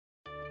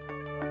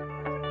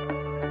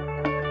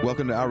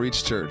Welcome to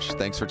Outreach Church.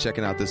 Thanks for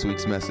checking out this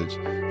week's message.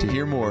 To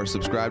hear more,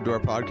 subscribe to our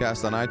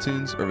podcast on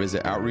iTunes or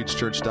visit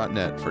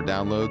outreachchurch.net for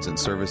downloads and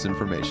service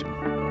information.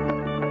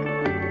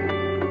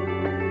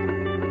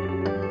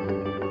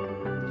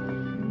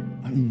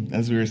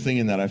 As we were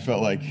singing that, I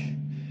felt like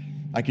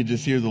I could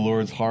just hear the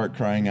Lord's heart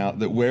crying out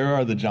that where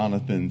are the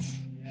Jonathans?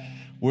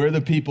 Where are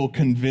the people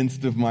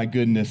convinced of my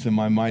goodness and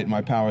my might and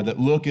my power that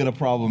look at a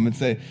problem and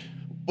say,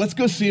 let's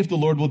go see if the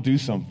Lord will do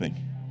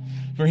something.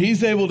 For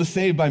he's able to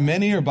save by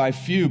many or by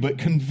few, but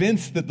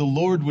convinced that the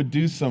Lord would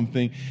do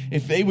something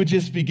if they would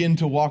just begin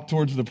to walk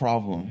towards the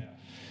problem.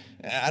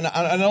 And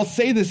I'll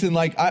say this in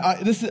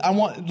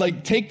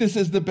take this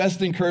as the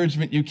best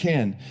encouragement you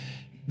can,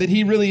 that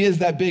he really is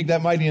that big,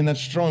 that mighty, and that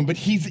strong, but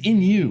he's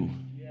in you.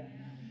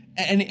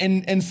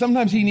 And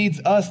sometimes he needs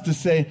us to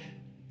say,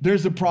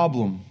 there's a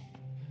problem.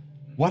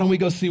 Why don't we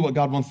go see what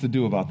God wants to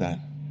do about that?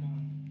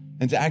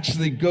 And to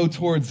actually go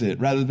towards it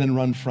rather than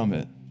run from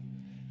it.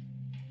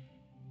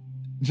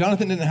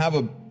 Jonathan didn't have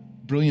a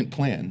brilliant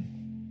plan.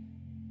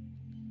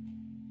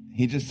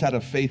 He just had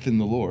a faith in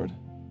the Lord.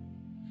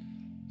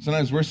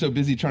 Sometimes we're so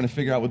busy trying to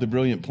figure out what the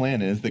brilliant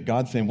plan is that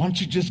God's saying, why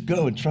don't you just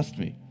go and trust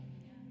me?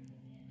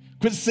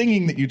 Quit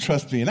singing that you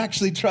trust me and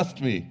actually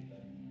trust me.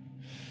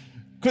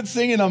 Quit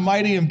singing I'm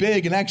mighty and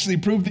big and actually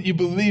prove that you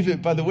believe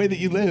it by the way that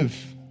you live.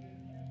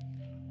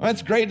 Well,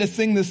 it's great to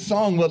sing this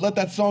song, but let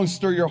that song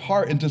stir your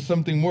heart into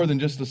something more than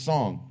just a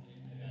song.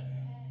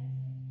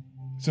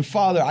 So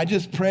Father, I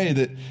just pray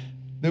that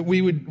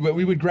we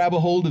would grab a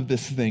hold of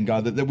this thing,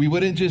 God, that we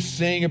wouldn't just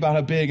sing about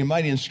how big and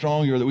mighty and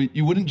strong you are, that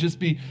you wouldn't just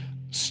be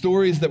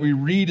stories that we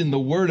read in the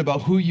Word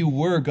about who you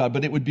were, God,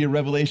 but it would be a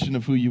revelation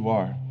of who you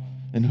are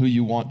and who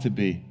you want to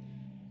be.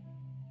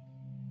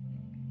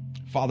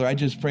 Father, I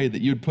just pray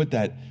that you would put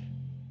that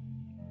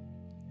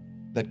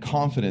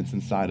confidence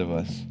inside of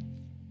us,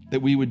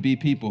 that we would be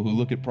people who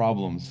look at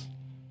problems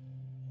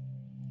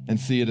and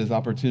see it as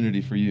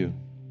opportunity for you.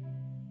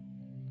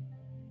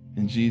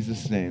 In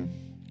Jesus'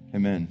 name,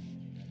 amen.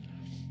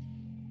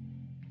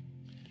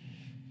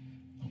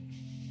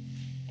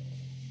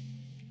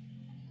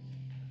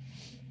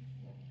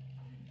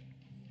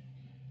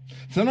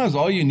 Sometimes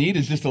all you need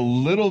is just a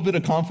little bit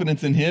of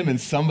confidence in him and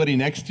somebody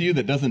next to you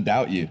that doesn't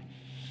doubt you.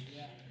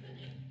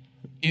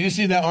 You just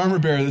see that armor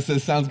bearer that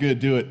says, sounds good,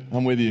 do it,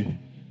 I'm with you.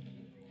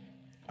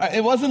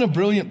 It wasn't a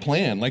brilliant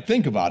plan. Like,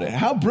 think about it.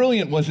 How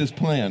brilliant was his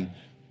plan?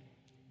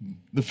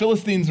 The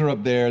Philistines are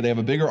up there. They have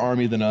a bigger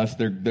army than us.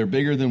 They're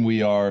bigger than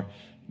we are.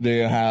 They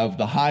have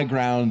the high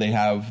ground. They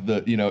have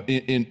the,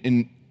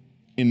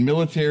 in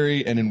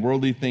military and in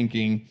worldly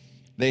thinking,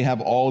 they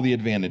have all the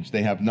advantage.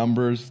 They have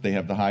numbers. They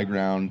have the high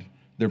ground.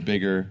 They're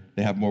bigger.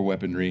 They have more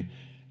weaponry.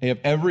 They have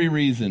every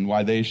reason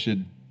why they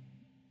should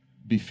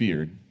be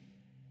feared.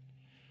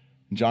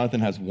 And Jonathan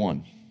has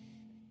one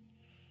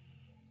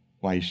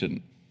why he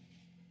shouldn't.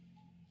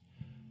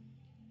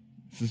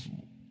 This is,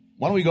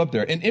 why don't we go up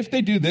there? And if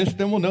they do this,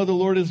 then we'll know the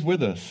Lord is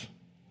with us.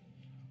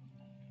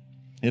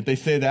 If they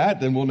say that,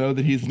 then we'll know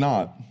that he's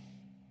not.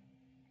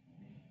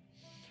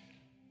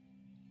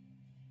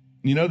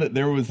 You know that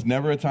there was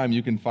never a time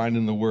you can find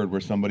in the Word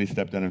where somebody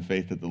stepped out in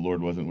faith that the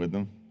Lord wasn't with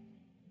them?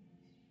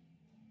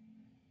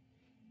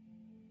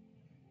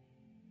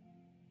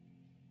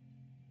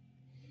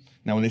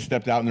 Now, when they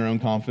stepped out in their own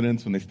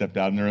confidence, when they stepped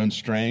out in their own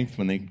strength,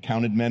 when they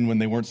counted men when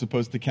they weren't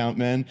supposed to count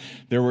men,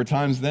 there were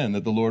times then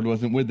that the Lord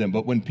wasn't with them.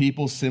 But when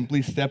people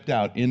simply stepped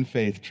out in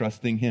faith,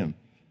 trusting him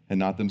and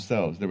not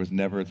themselves, there was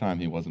never a time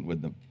he wasn't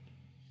with them.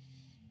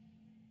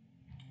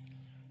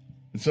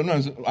 And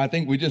sometimes I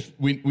think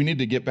we need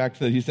to get back to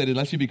that. He said,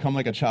 unless you become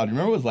like a child.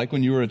 Remember what it was like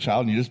when you were a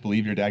child and you just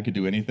believed your dad could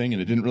do anything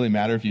and it didn't really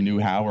matter if you knew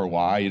how or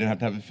why. You didn't have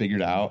to have it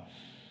figured out.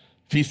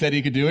 If he said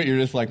he could do it, you're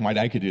just like, my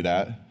dad could do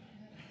that.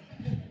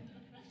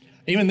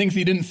 Even things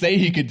he didn't say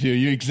he could do,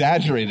 you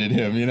exaggerated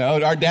him,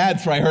 Our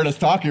dads probably heard us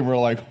talking, we're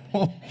like,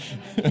 oh,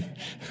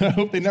 I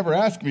hope they never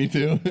ask me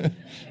to.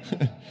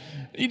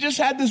 He just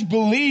had this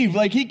belief,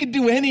 like he could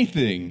do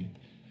anything.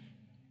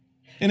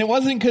 And it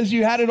wasn't because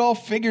you had it all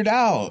figured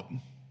out.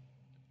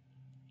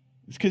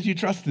 It's because you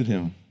trusted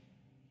him.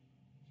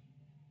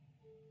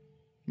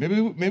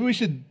 Maybe we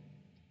should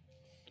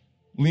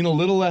lean a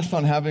little less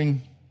on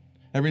having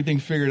everything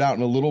figured out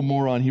and a little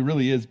more on he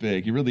really is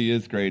big, he really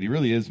is great, he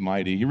really is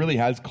mighty, he really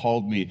has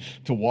called me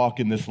to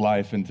walk in this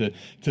life and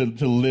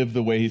to live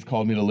the way he's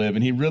called me to live,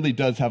 and he really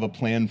does have a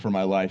plan for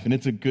my life, and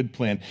it's a good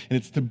plan, and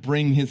it's to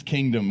bring his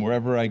kingdom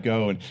wherever I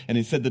go, and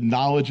he said the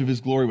knowledge of his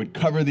glory would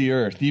cover the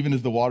earth, even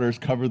as the waters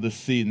cover the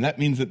sea, and that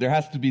means that there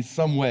has to be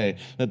some way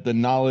that the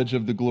knowledge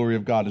of the glory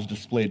of God is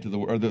displayed to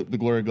the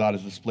glory of God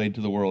is displayed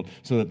to the world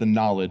so that the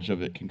knowledge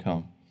of it can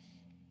come.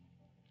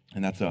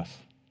 And that's us.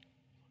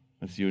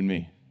 That's you and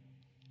me.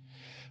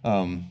 We're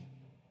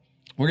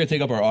going to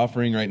take up our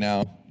offering right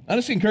now. I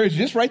just encourage you,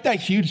 just write that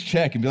huge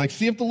check and be like,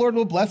 see if the Lord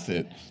will bless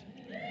it.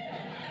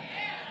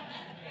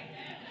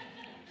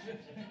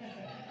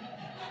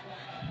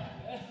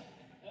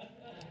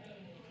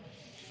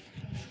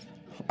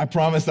 I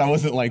promised I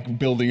wasn't like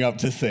building up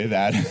to say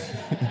that.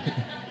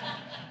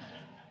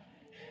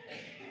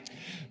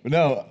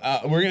 No,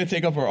 we're going to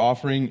take up our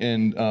offering,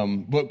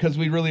 and because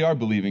we really are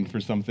believing for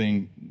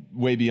something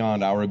way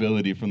beyond our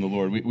ability from the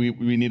Lord.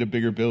 We need a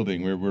bigger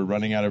building. We're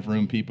running out of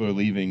room. People are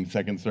leaving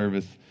second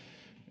service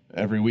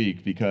every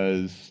week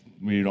because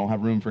we don't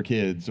have room for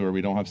kids, or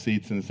we don't have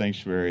seats in the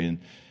sanctuary.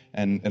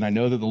 And I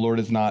know that the Lord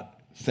is not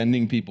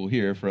sending people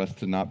here for us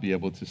to not be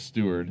able to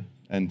steward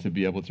and to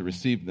be able to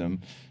receive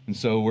them. And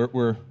so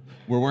we're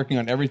working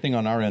on everything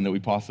on our end that we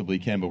possibly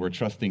can, but we're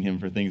trusting him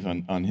for things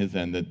on his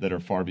end that are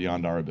far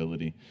beyond our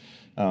ability.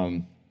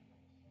 And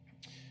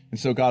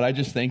so, God, I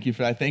just thank you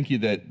for that. I thank you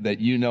that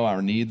you know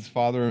our needs,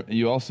 Father.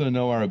 You also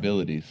know our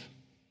abilities.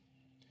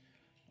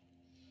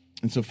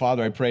 And so,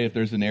 Father, I pray if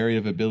there's an area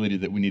of ability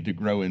that we need to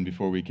grow in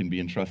before we can be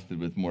entrusted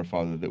with more,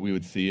 Father, that we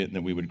would see it and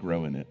that we would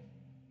grow in it.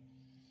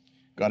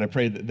 God, I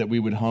pray that we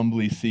would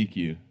humbly seek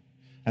you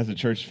as a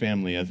church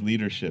family, as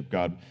leadership,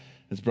 God,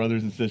 as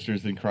brothers and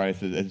sisters in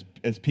Christ,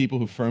 as people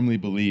who firmly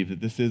believe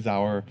that this is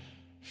our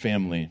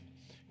family.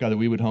 God, that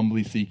we would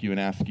humbly seek you and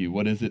ask you,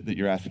 what is it that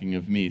you're asking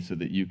of me so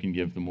that you can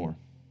give the more?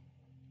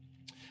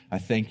 I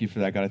thank you for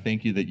that, God. I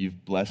thank you that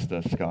you've blessed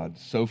us, God,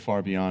 so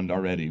far beyond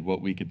already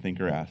what we could think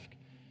or ask.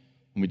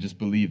 And we just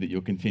believe that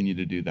you'll continue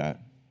to do that.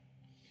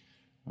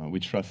 We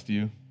trust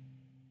you.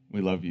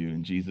 We love you.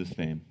 In Jesus'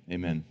 name,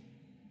 amen.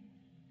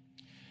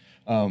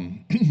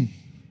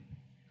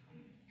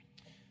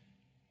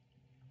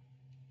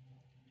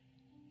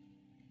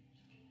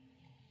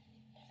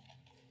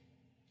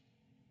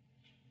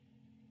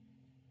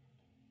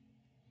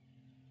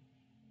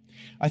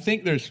 I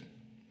think there's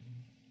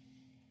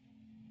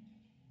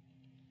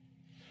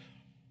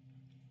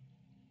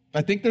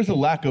a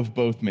lack of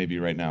both maybe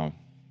right now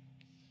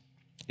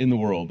in the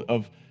world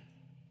of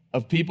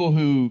people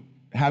who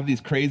have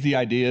these crazy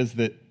ideas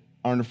that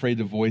aren't afraid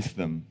to voice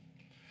them.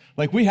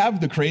 Like, we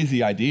have the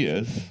crazy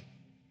ideas.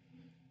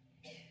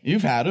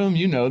 You've had them,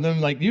 you know them.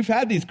 Like, you've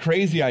had these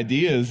crazy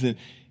ideas,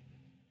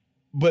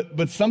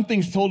 but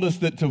something's told us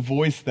that to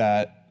voice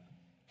that,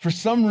 for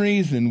some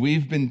reason,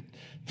 we've been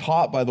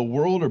taught by the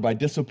world or by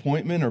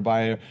disappointment or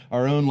by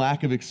our own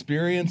lack of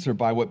experience or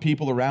by what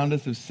people around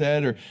us have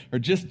said or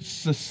just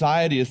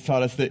society has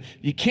taught us that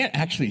you can't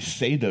actually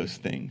say those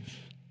things.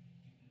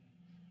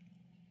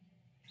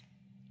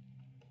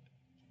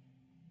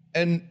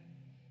 And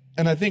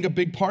I think a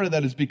big part of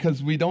that is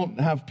because we don't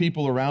have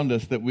people around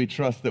us that we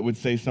trust that would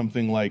say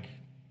something like,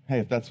 hey,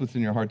 if that's what's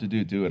in your heart to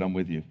do it, I'm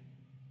with you.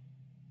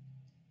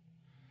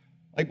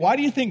 Like, why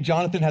do you think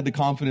Jonathan had the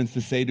confidence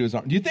to say to his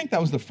armor? Do you think that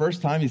was the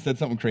first time he said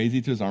something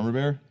crazy to his armor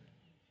bearer?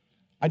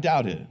 I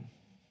doubt it.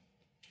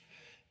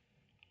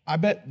 I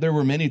bet there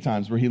were many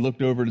times where he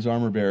looked over at his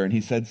armor bearer and he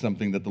said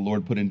something that the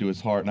Lord put into his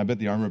heart, and I bet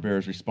the armor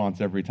bearer's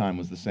response every time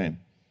was the same.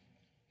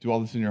 Do all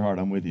this in your heart,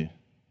 I'm with you.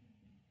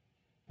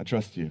 I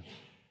trust you.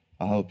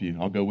 I'll help you.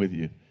 I'll go with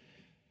you.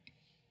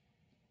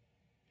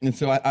 And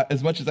so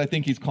as much as I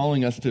think he's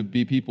calling us to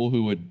be people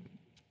who would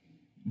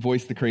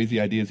voice the crazy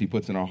ideas he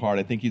puts in our heart,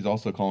 I think he's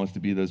also calling us to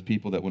be those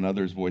people that when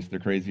others voice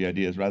their crazy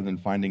ideas, rather than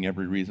finding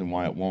every reason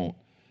why it won't,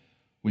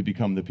 we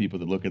become the people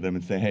that look at them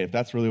and say, hey, if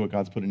that's really what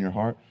God's put in your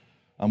heart,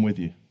 I'm with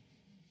you.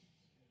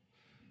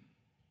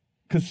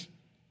 Because,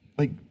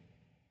 like,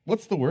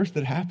 what's the worst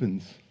that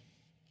happens?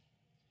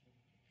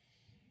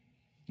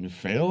 You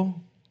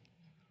fail?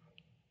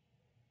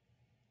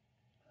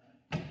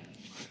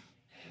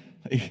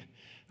 Like,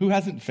 who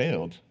hasn't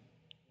failed?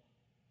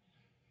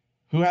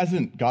 Who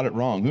hasn't got it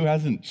wrong? Who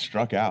hasn't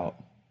struck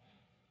out?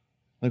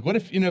 Like, what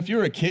if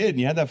you're a kid and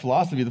you had that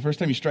philosophy, the first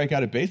time you strike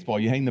out at baseball,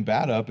 you hang the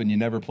bat up and you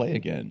never play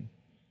again.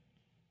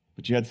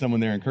 But you had someone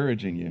there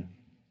encouraging you.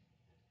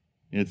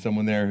 You had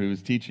someone there who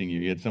was teaching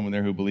you. You had someone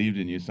there who believed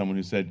in you, someone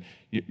who said,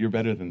 you're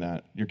better than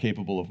that. You're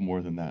capable of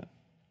more than that.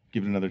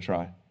 Give it another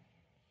try.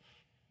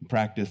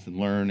 Practice and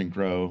learn and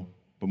grow,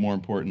 but more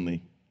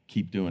importantly,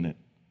 keep doing it.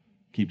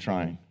 Keep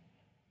trying,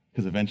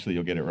 because eventually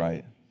you'll get it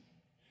right.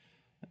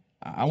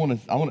 I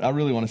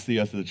really want to see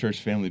us as a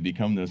church family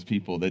become those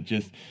people that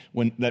just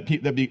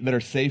that are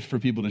safe for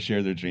people to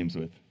share their dreams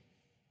with.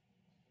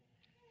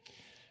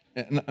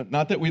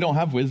 Not that we don't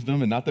have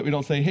wisdom, and not that we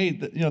don't say, hey,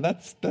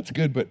 that's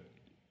good, but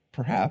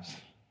perhaps,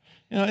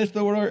 if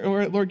the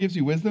Lord gives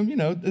you wisdom,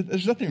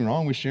 there's nothing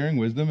wrong with sharing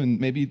wisdom and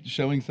maybe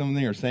showing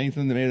something or saying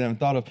something that maybe they haven't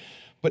thought of,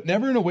 but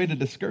never in a way to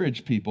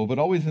discourage people, but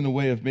always in a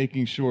way of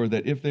making sure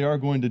that if they are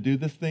going to do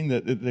this thing,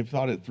 that they've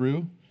thought it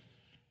through.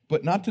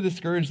 But not to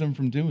discourage them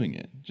from doing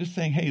it. Just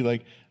saying, hey,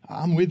 like,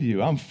 I'm with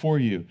you. I'm for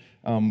you.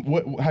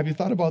 Have you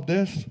thought about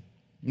this?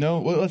 No?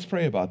 Well, let's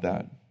pray about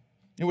that.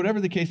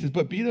 Whatever the case is,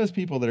 but be those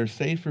people that are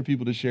safe for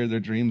people to share their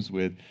dreams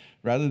with,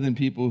 rather than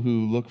people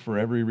who look for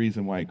every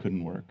reason why it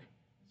couldn't work.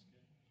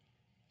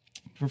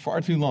 For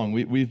far too long,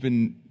 we've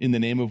been, in the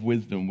name of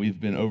wisdom, we've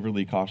been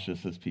overly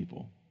cautious as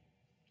people.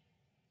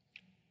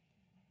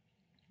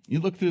 You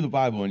look through the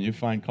Bible and you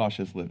find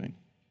cautious living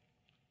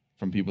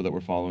from people that were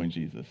following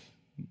Jesus.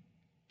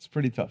 It's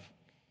pretty tough.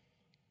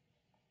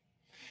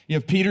 You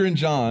have Peter and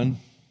John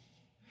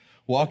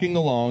walking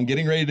along,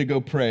 getting ready to go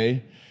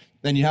pray,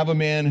 and you have a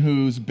man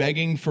who's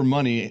begging for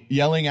money,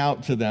 yelling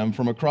out to them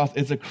from across.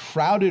 It's a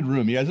crowded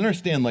room. You guys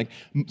understand, like,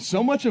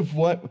 so much of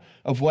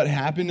what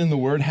happened in the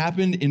Word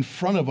happened in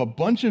front of a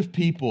bunch of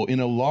people in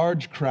a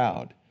large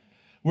crowd,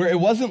 where it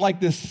wasn't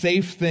like this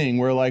safe thing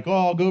where like, oh,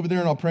 I'll go over there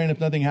and I'll pray, and if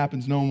nothing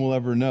happens, no one will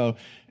ever know.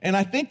 And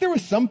I think there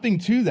was something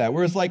to that,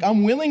 where it's like,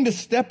 I'm willing to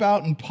step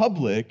out in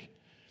public,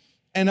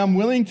 and I'm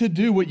willing to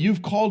do what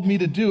you've called me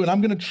to do, and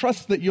I'm going to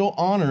trust that you'll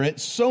honor it,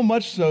 so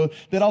much so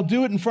that I'll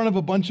do it in front of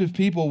a bunch of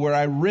people where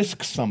I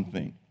risk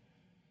something.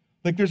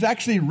 Like, there's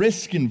actually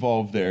risk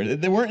involved there.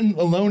 They weren't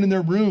alone in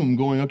their room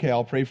going, okay,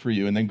 I'll pray for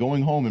you, and then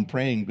going home and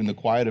praying in the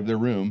quiet of their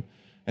room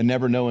and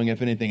never knowing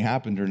if anything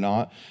happened or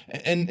not.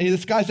 And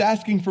this guy's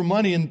asking for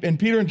money, and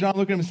Peter and John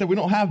look at him and said, we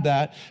don't have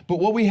that, but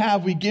what we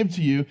have we give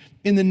to you.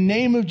 In the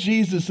name of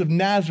Jesus of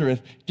Nazareth,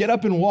 get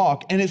up and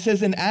walk. And it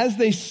says, and as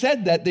they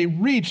said that, they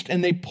reached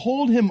and they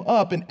pulled him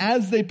up, and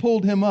as they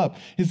pulled him up,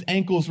 his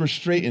ankles were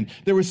straightened.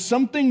 There was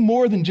something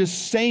more than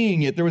just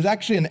saying it. There was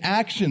actually an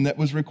action that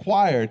was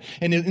required.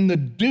 And in the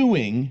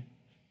doing,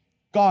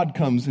 God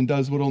comes and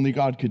does what only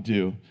God could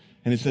do.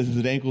 And it says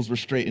his ankles were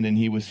straightened and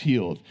he was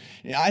healed.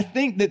 I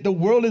think that the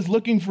world is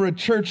looking for a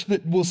church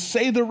that will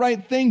say the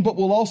right thing, but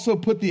will also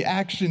put the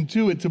action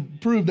to it to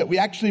prove that we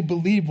actually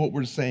believe what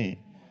we're saying.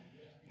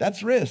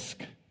 That's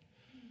risk.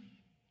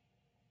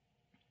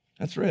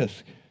 That's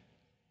risk.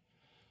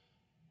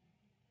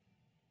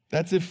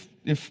 That's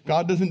if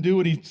God doesn't do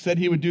what he said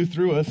he would do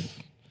through us,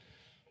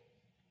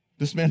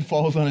 this man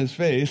falls on his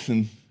face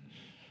and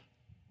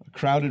a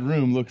crowded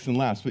room looks and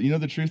laughs. But you know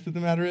the truth of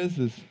the matter is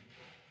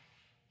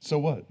so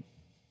what?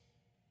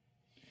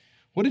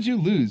 What did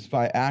you lose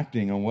by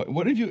acting on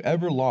what have you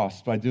ever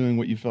lost by doing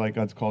what you feel like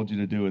God's called you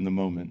to do in the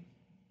moment?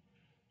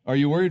 Are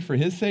you worried for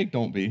his sake?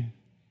 Don't be.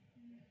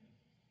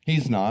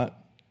 He's not.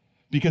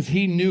 Because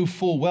he knew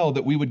full well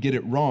that we would get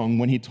it wrong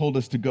when he told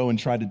us to go and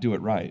try to do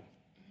it right.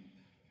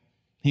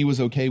 He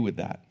was okay with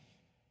that.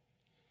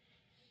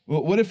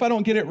 Well, what if I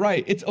don't get it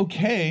right? It's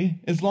okay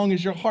as long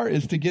as your heart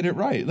is to get it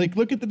right. Like,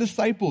 look at the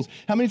disciples.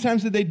 How many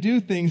times did they do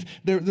things?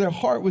 Their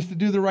heart was to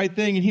do the right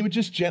thing, and he would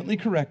just gently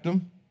correct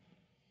them.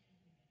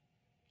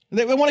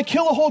 They want to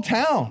kill a whole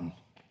town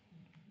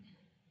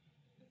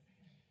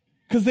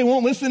because they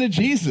won't listen to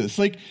Jesus.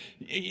 Like,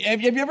 have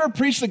you ever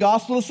preached the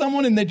gospel to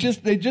someone and they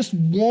just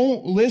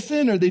won't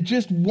listen, or they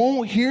just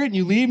won't hear it, and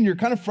you leave and you're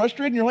kind of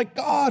frustrated and you're like,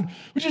 God,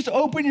 would you just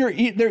open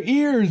their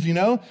ears, you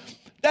know?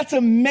 That's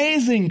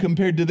amazing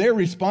compared to their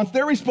response.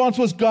 Their response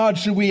was, God,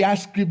 should we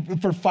ask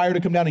for fire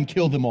to come down and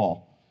kill them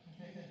all?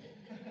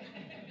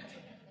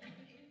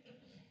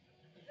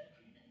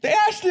 They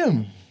asked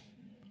him,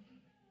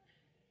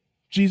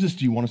 Jesus,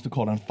 do you want us to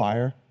call down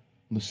fire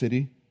in the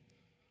city?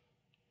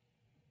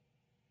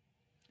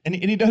 And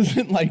he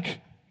doesn't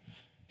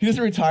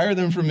retire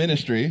them from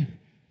ministry.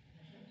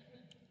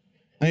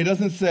 And he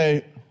doesn't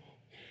say,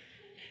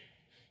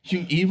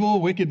 you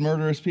evil, wicked,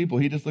 murderous people.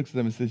 He just looks at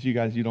them and says, you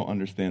guys, you don't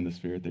understand the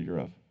spirit that you're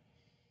of.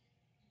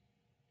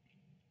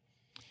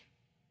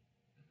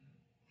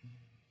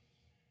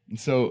 And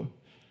so,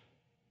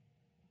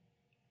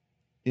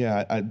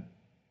 yeah,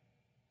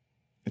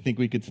 I think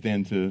we could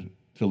stand to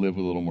live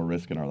with a little more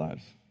risk in our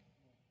lives.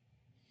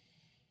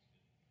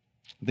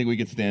 I think we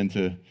could stand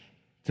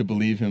to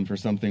believe him for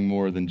something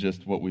more than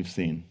just what we've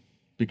seen,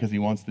 because he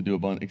wants to do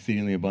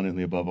exceedingly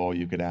abundantly above all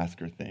you could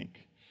ask or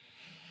think.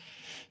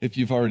 If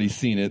you've already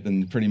seen it,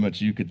 then pretty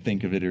much you could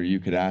think of it or you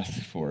could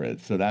ask for it.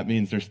 So that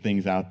means there's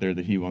things out there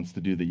that he wants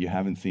to do that you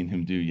haven't seen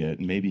him do yet.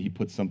 And maybe he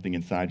puts something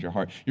inside your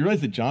heart. You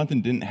realize that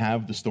Jonathan didn't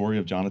have the story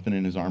of Jonathan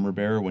and his armor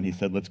bearer when he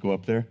said, let's go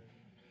up there?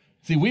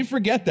 See, we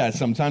forget that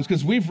sometimes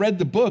because we've read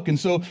the book. And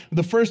so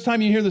the first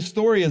time you hear the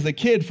story as a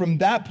kid, from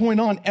that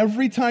point on,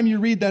 every time you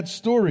read that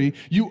story,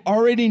 you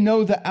already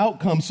know the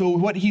outcome. So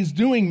what he's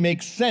doing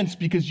makes sense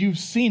because you've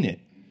seen it.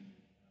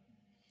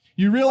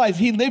 You realize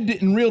he lived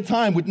it in real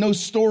time with no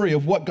story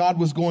of what God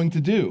was going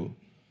to do.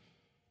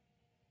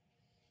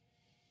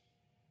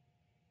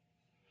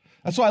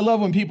 That's why I love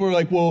when people are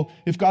like, well,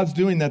 if God's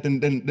doing that,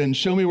 then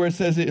show me where it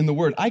says it in the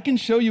Word. I can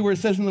show you where it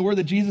says in the Word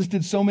that Jesus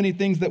did so many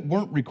things that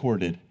weren't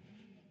recorded.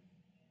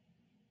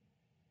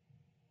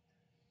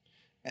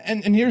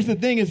 And here's the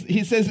thing is,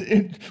 he says,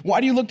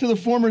 why do you look to the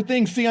former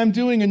things? See, I'm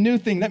doing a new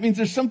thing. That means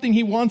there's something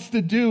he wants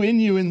to do in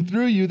you and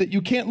through you that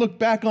you can't look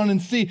back on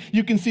and see.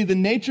 You can see the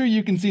nature,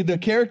 you can see the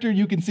character,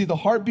 you can see the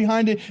heart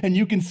behind it, and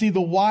you can see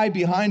the why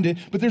behind it.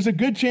 But there's a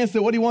good chance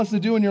that what he wants to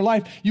do in your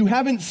life, you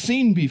haven't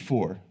seen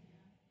before.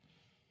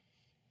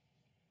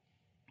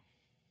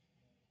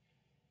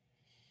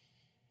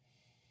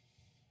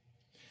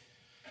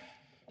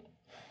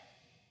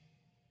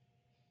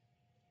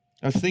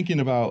 I was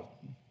thinking about,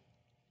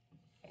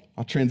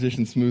 I'll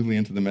transition smoothly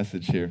into the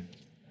message here.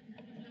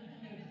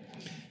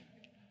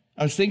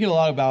 I was thinking a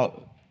lot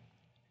about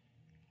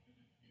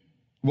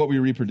what we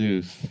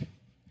reproduce.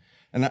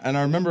 And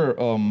I remember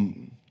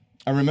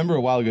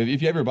a while ago,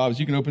 if you have your Bibles,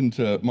 you can open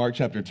to Mark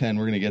chapter 10.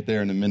 We're going to get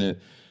there in a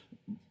minute,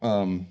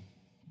 I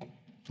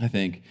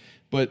think.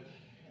 But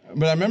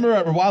But I remember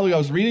a while ago I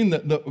was reading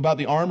about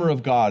the armor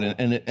of God,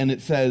 and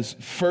it says,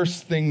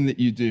 first thing that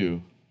you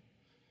do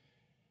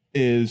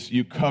is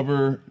you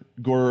gird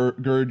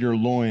your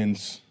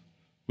loins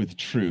with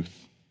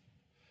truth.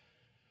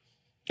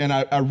 And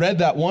I read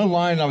that one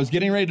line, and I was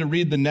getting ready to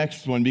read the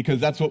next one, because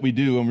that's what we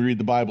do when we read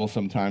the Bible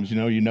sometimes.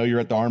 You know you're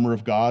at the armor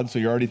of God, so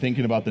you're already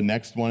thinking about the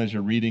next one as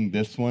you're reading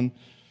this one.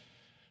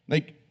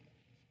 Like,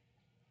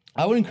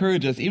 I would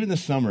encourage us, even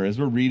this summer, as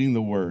we're reading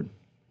the Word,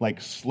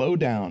 like, slow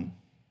down.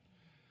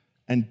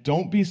 And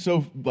don't be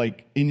so,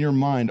 like, in your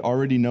mind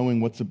already knowing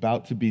what's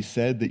about to be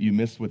said that you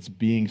miss what's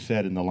being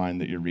said in the line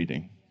that you're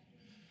reading.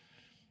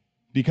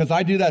 Because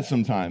I do that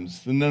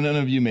sometimes. None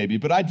of you maybe,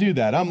 but I do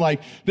that. I'm like,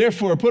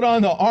 therefore, put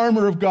on the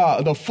armor of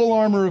God, the full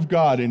armor of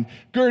God, and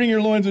girding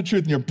your loins with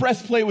truth, and your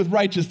breastplate with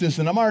righteousness.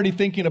 And I'm already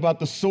thinking about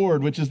the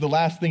sword, which is the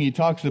last thing he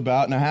talks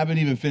about, and I haven't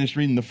even finished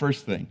reading the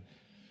first thing.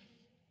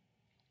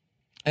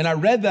 And I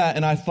read that,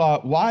 and I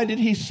thought, why did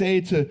he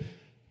say to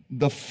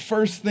the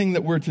first thing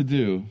that we're to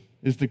do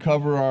is to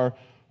cover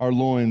our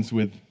loins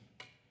with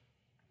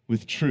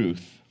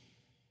truth?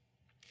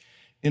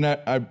 And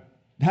I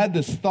had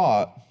this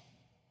thought,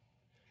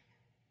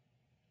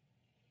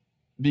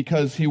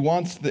 because he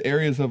wants the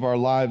areas of our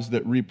lives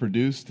that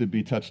reproduce to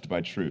be touched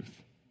by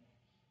truth,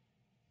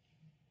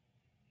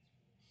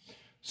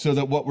 so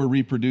that what we're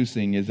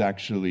reproducing is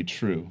actually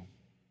true.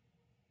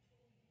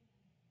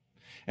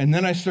 And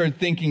then I started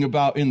thinking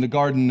about in the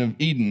Garden of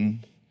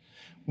Eden,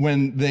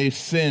 when they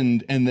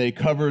sinned and they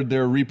covered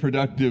their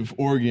reproductive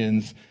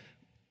organs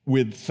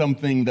with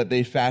something that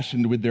they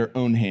fashioned with their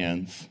own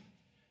hands.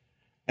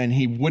 And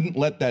he wouldn't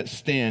let that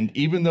stand,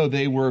 even though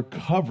they were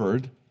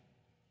covered,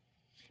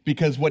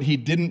 because what he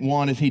didn't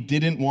want is he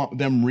didn't want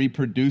them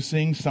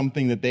reproducing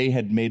something that they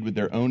had made with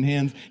their own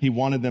hands. He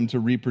wanted them to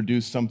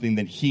reproduce something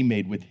that he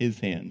made with his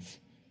hands.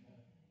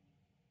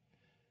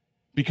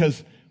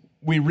 Because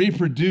we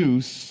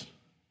reproduce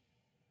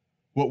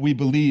what we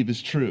believe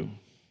is true.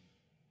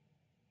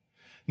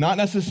 Not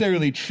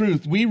necessarily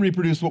truth. We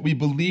reproduce what we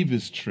believe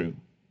is true.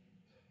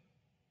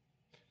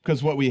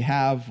 Because what we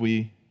have,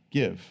 we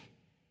give.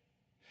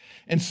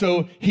 And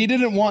so he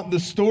didn't want the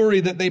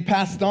story that they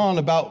passed on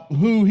about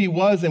who he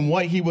was and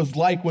what he was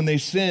like when they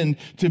sinned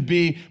to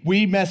be,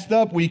 we messed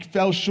up, we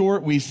fell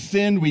short, we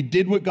sinned, we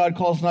did what God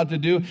calls us not to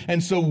do.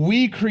 And so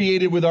we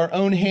created with our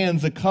own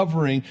hands a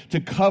covering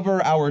to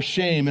cover our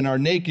shame and our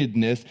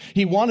nakedness.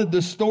 He wanted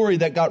the story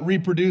that got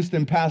reproduced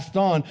and passed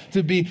on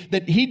to be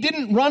that he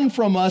didn't run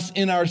from us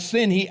in our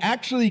sin. He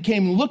actually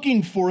came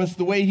looking for us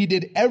the way he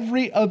did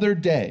every other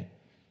day.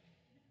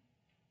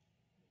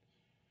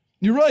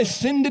 You realize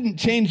sin didn't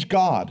change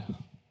God.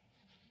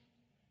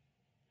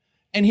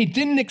 And he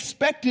didn't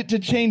expect it to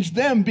change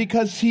them,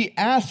 because he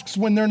asks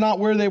when they're not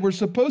where they were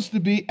supposed to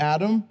be,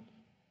 Adam,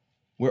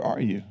 where are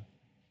you?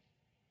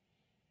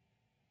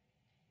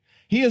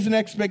 He has an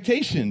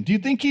expectation. Do you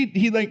think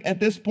he like at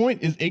this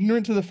point is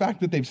ignorant to the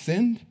fact that they've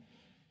sinned?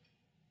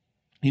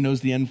 He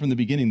knows the end from the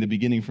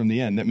beginning from the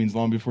end. That means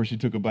long before she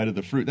took a bite of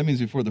the fruit. That means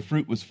before the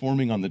fruit was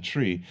forming on the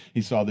tree,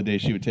 he saw the day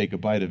she would take a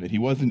bite of it. He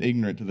wasn't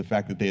ignorant to the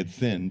fact that they had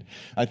sinned.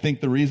 I think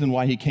the reason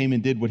why he came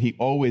and did what he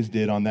always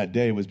did on that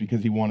day was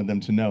because he wanted them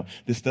to know,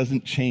 this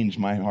doesn't change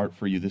my heart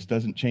for you. This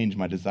doesn't change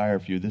my desire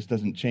for you. This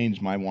doesn't change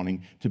my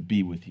wanting to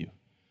be with you.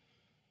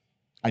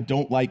 I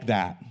don't like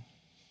that.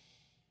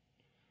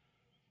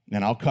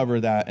 And I'll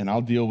cover that and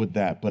I'll deal with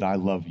that, but I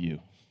love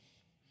you.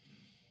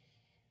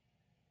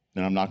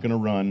 And I'm not going to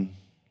run.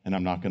 And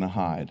I'm not going to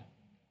hide.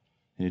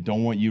 And I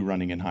don't want you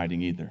running and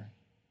hiding either.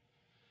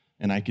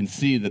 And I can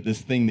see that this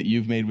thing that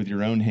you've made with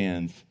your own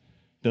hands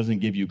doesn't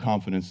give you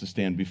confidence to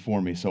stand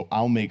before me. So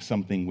I'll make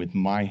something with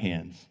my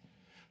hands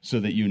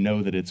so that you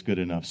know that it's good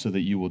enough, so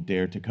that you will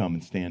dare to come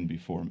and stand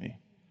before me.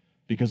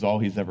 Because all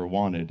he's ever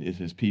wanted is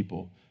his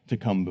people to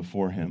come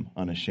before him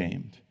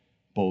unashamed,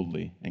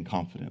 boldly, and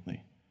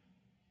confidently.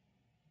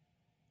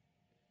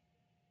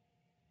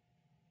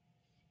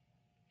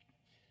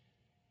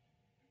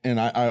 And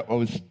I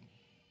was,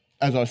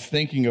 as I was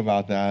thinking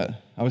about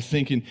that, I was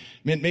thinking,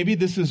 man, maybe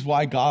this is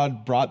why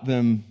God brought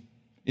them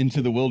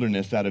into the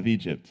wilderness out of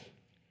Egypt.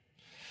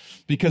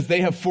 Because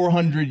they have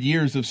 400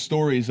 years of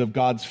stories of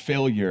God's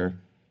failure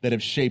that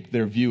have shaped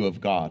their view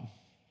of God.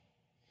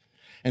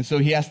 And so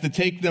he has to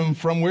take them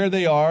from where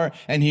they are,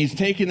 and he's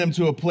taking them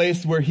to a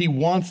place where he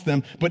wants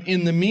them. But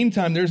in the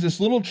meantime, there's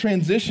this little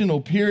transitional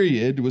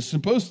period. It was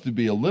supposed to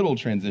be a little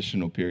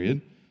transitional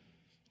period.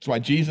 That's why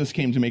Jesus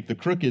came to make the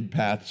crooked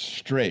path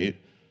straight,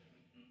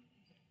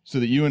 so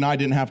that you and I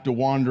didn't have to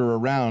wander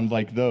around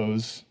like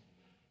those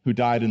who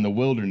died in the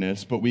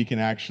wilderness, but we can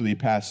actually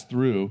pass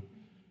through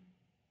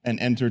and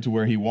enter to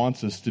where he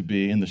wants us to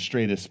be in the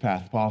straightest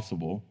path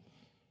possible.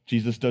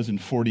 Jesus does in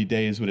 40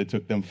 days what it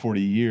took them 40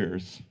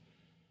 years.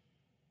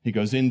 He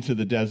goes into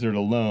the desert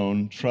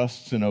alone,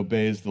 trusts and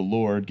obeys the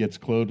Lord, gets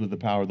clothed with the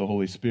power of the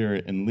Holy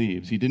Spirit, and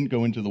leaves. He didn't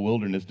go into the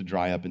wilderness to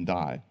dry up and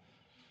die.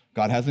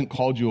 God hasn't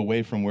called you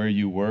away from where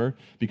you were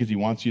because he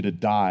wants you to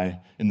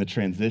die in the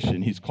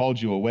transition. He's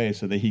called you away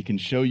so that he can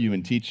show you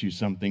and teach you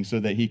something, so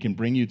that he can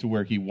bring you to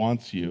where he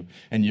wants you.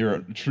 And your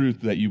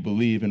truth that you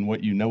believe and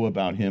what you know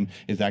about him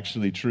is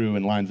actually true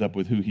and lines up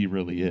with who he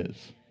really is.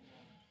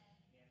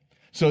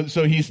 So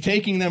he's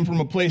taking them from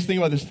a place, think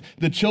about this,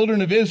 the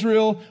children of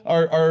Israel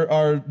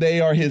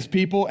are his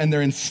people, and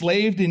they're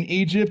enslaved in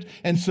Egypt,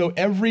 and so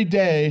every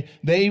day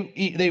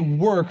they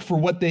work for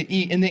what they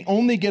eat, and they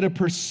only get a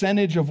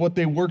percentage of what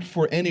they worked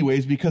for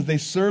anyways, because they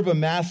serve a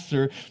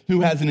master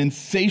who has an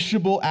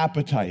insatiable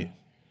appetite,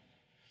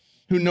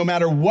 who no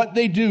matter what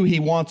they do, he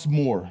wants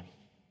more.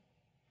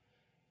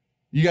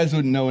 You guys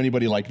wouldn't know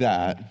anybody like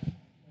that.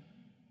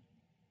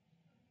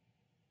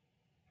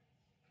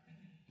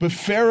 But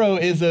Pharaoh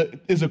is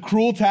a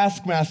cruel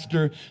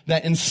taskmaster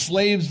that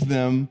enslaves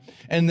them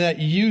and that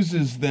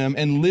uses them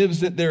and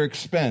lives at their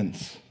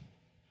expense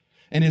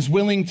and is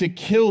willing to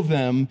kill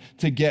them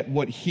to get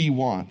what he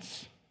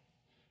wants.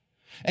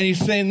 And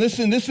he's saying,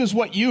 listen, this is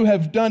what you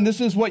have done.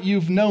 This is what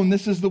you've known.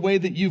 This is the way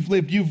that you've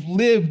lived. You've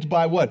lived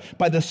by what?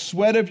 By the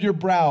sweat of your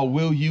brow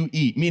will you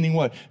eat. Meaning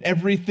what?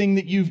 Everything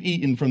that you've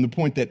eaten from the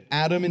point that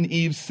Adam and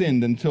Eve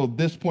sinned until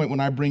this point when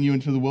I bring you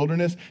into the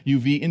wilderness,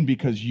 you've eaten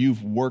because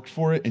you've worked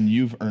for it and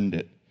you've earned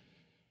it.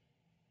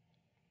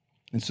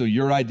 And so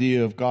your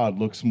idea of God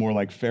looks more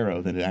like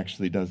Pharaoh than it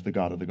actually does the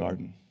God of the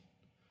garden.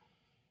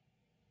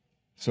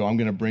 So I'm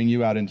going to bring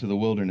you out into the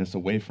wilderness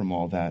away from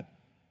all that.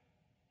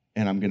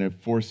 And I'm going to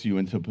force you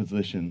into a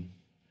position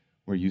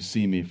where you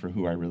see me for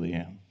who I really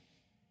am.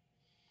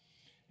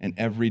 And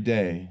every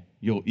day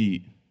you'll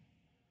eat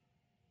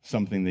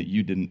something that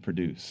you didn't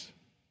produce,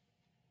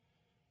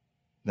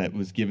 that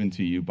was given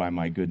to you by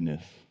my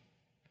goodness.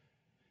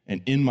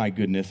 And in my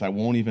goodness, I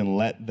won't even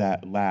let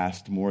that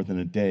last more than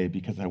a day,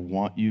 because I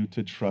want you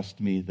to trust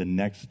me the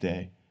next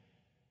day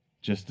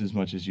just as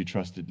much as you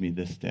trusted me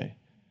this day.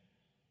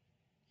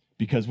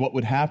 Because what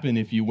would happen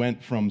if you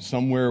went from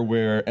somewhere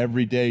where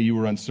every day you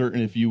were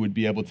uncertain if you would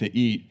be able to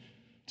eat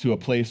to a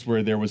place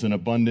where there was an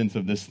abundance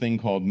of this thing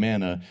called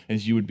manna,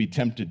 is you would be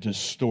tempted to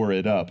store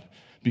it up,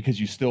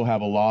 because you still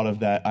have a lot of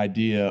that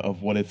idea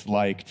of what it's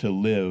like to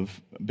live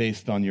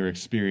based on your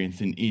experience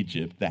in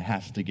Egypt that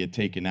has to get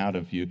taken out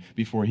of you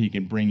before he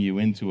can bring you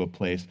into a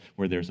place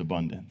where there's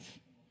abundance.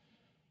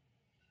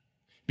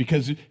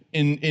 Because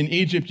in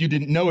Egypt, you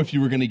didn't know if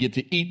you were going to get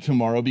to eat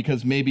tomorrow,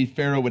 because maybe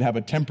Pharaoh would have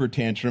a temper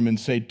tantrum and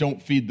say,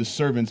 don't feed the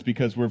servants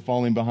because we're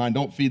falling behind.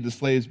 Don't feed the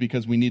slaves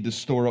because we need to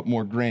store up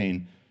more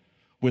grain.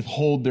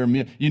 Withhold their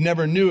meal. You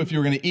never knew if you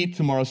were going to eat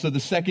tomorrow. So the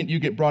second you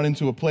get brought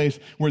into a place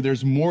where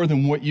there's more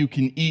than what you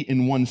can eat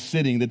in one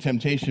sitting, the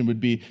temptation would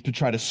be to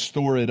try to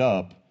store it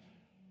up,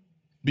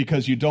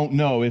 because you don't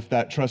know if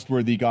that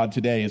trustworthy God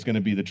today is going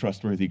to be the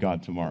trustworthy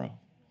God tomorrow.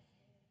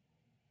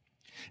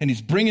 And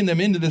he's bringing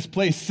them into this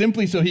place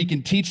simply so he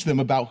can teach them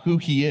about who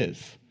he is.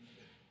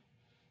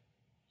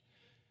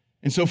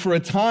 And so for a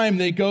time,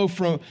 they go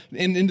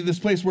into this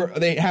place where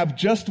they have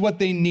just what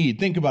they need.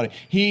 Think about it.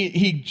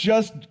 He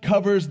just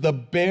covers the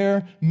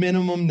bare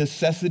minimum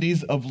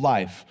necessities of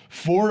life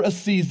for a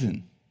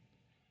season.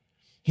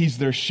 He's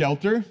their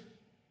shelter.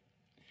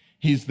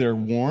 He's their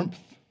warmth.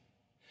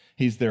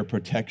 He's their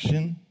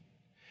protection.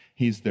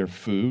 He's their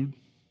food.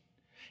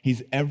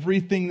 He's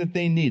everything that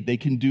they need. They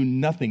can do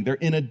nothing. They're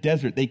in a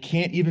desert. They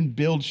can't even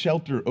build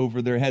shelter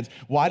over their heads.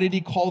 Why did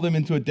he call them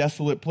into a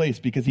desolate place?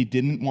 Because he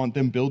didn't want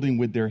them building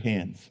with their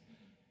hands.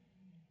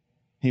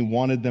 He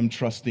wanted them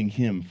trusting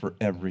him for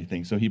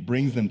everything. So he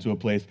brings them to a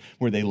place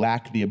where they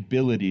lack the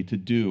ability to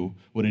do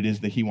what it is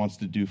that he wants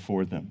to do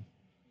for them.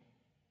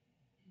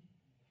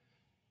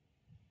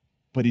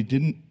 But he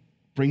didn't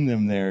bring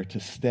them there to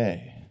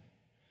stay.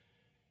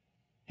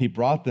 He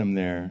brought them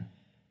there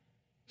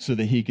so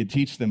that he could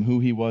teach them who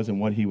he was and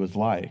what he was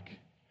like.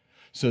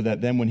 So that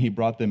then when he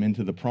brought them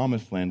into the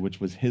promised land, which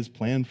was his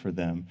plan for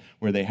them,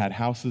 where they had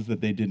houses that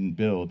they didn't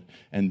build,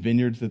 and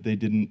vineyards that they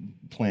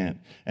didn't plant,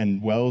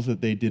 and wells that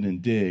they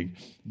didn't dig,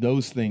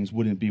 those things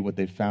wouldn't be what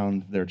they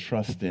found their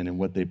trust in and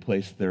what they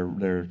placed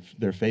their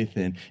faith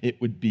in.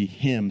 It would be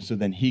him, so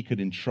then he could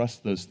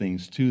entrust those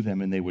things to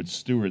them and they would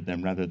steward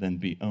them rather than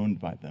be owned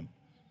by them.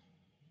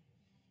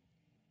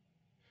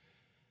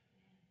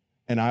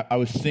 And I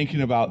was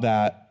thinking about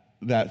that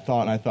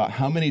thought, and I thought,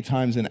 how many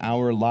times in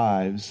our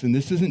lives, and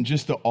this isn't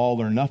just an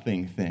all or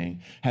nothing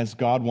thing, has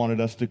God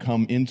wanted us to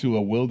come into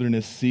a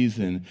wilderness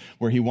season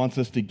where he wants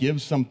us to give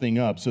something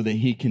up so that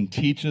he can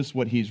teach us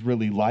what he's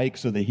really like,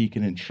 so that he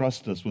can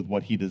entrust us with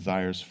what he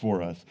desires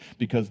for us.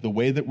 Because the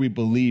way that we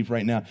believe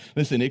right now,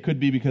 listen, it could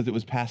be because it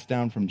was passed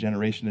down from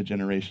generation to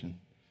generation.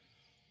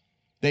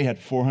 They had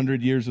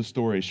 400 years of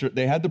stories. Sure,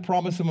 they had the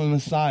promise of a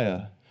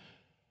Messiah.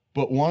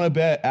 But want to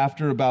bet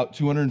after about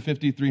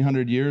 250,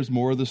 300 years,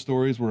 more of the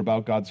stories were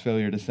about God's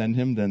failure to send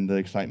him than the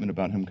excitement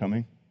about him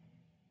coming.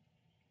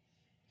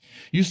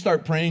 You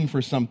start praying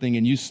for something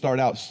and you start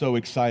out so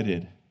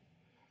excited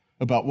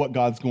about what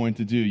God's going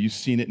to do. You've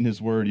seen it in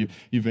his word.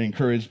 You've been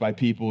encouraged by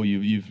people.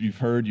 You've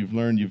heard, you've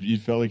learned, you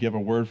felt like you have a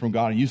word from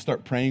God, and you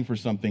start praying for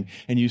something,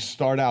 and you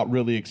start out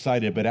really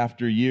excited. But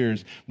after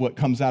years, what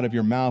comes out of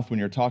your mouth when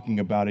you're talking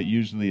about it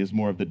usually is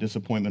more of the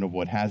disappointment of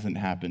what hasn't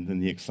happened than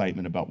the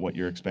excitement about what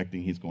you're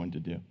expecting he's going to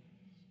do.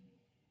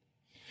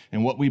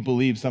 And what we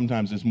believe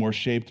sometimes is more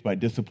shaped by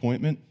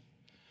disappointment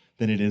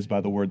than it is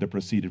by the word that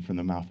proceeded from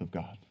the mouth of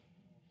God.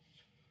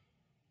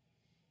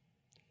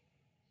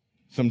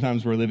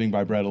 Sometimes we're living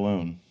by bread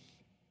alone,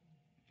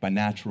 by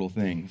natural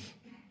things,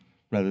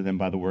 rather than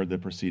by the word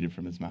that proceeded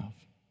from his mouth.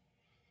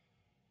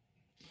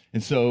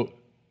 And so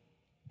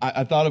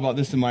I thought about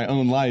this in my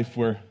own life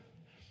where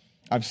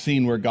I've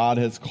seen where God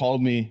has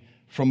called me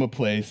from a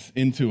place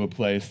into a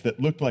place that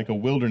looked like a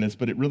wilderness,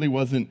 but it really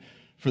wasn't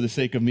for the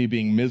sake of me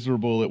being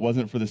miserable. It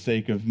wasn't for the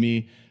sake of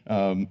me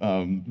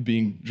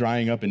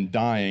drying up and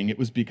dying. It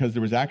was because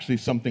there was actually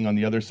something on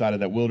the other side of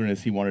that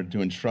wilderness he wanted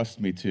to entrust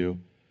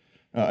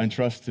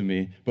to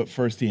me, but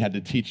first he had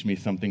to teach me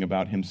something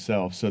about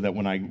himself so that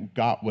when I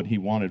got what he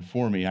wanted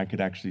for me, I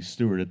could actually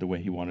steward it the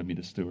way he wanted me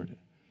to steward it.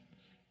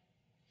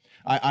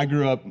 I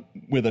grew up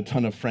with a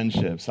ton of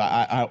friendships.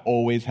 I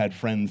always had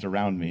friends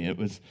around me.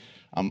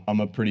 I'm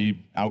a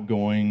pretty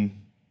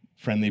outgoing,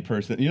 friendly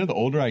person. You know, the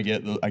older I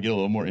get a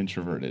little more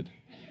introverted.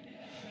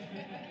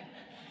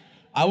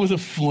 I was a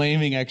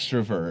flaming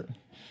extrovert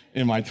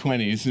in my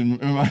 20s,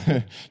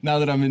 and now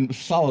that I'm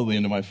solidly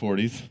into my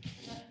 40s,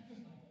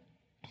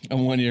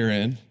 I'm 1 year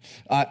in,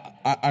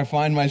 I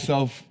find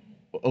myself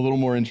a little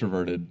more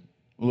introverted,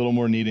 a little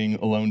more needing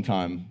alone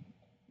time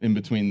in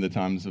between the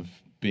times of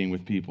being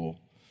with people.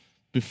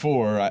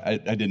 Before, I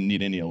didn't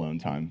need any alone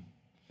time.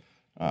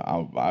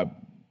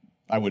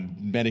 I would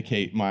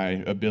medicate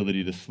my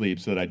ability to sleep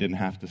so that I didn't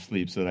have to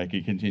sleep, so that I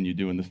could continue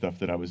doing the stuff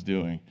that I was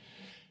doing.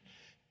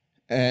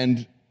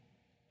 And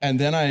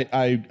then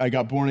I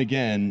got born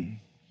again,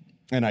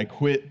 and I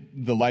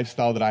quit the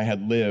lifestyle that I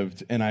had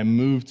lived, and I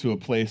moved to a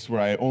place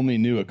where I only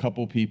knew a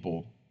couple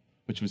people,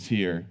 which was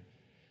here.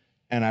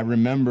 And I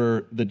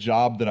remember the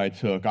job that I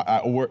took.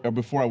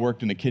 Before I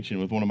worked in the kitchen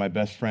with one of my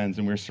best friends,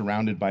 and we were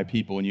surrounded by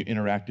people, and you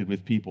interacted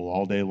with people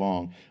all day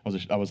long.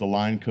 I was a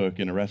line cook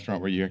in a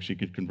restaurant where you actually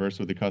could converse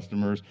with the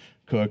customers,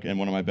 cook, and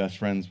one of my best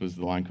friends was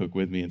the line cook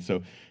with me. And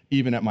so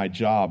even at my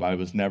job, I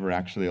was never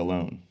actually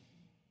alone.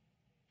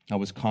 I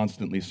was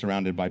constantly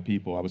surrounded by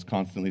people. I was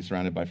constantly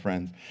surrounded by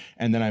friends.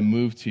 And then I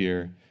moved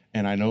here,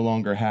 and I no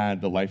longer had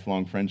the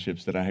lifelong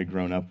friendships that I had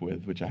grown up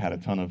with, which I had a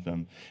ton of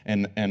them.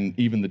 And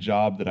even the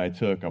job that I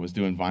took, I was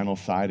doing vinyl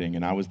siding,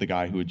 and I was the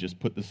guy who would just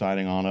put the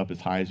siding on up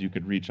as high as you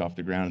could reach off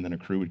the ground, and then a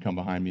crew would come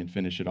behind me and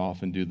finish it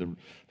off and do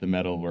the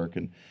metal work.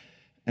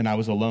 And I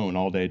was alone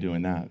all day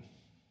doing that.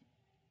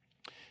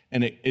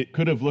 And it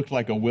could have looked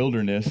like a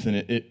wilderness, and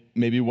it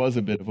maybe was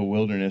a bit of a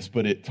wilderness,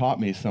 but it taught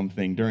me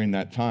something during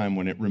that time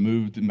when it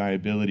removed my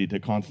ability to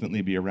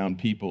constantly be around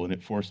people, and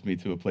it forced me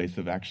to a place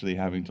of actually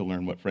having to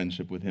learn what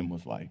friendship with him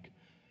was like.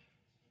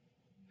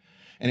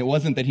 And it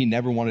wasn't that he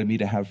never wanted me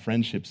to have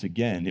friendships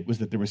again. It was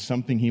that there was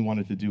something he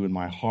wanted to do in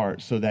my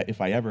heart so that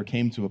if I ever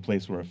came to a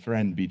place where a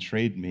friend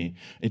betrayed me,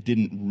 it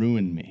didn't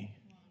ruin me.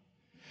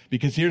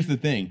 Because here's the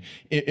thing,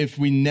 if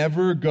we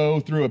never go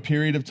through a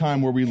period of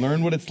time where we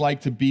learn what it's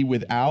like to be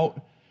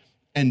without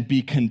and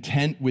be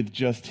content with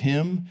just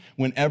him,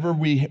 whatever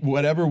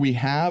we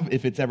have,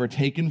 if it's ever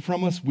taken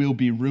from us, we'll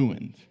be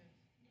ruined.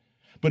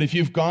 But if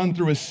you've gone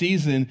through a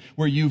season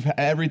where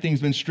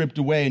everything's been stripped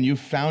away and you've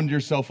found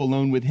yourself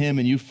alone with him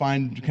and you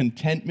find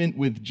contentment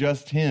with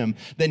just him,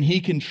 then he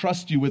can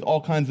trust you with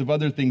all kinds of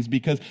other things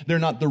because they're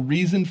not the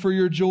reason for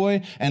your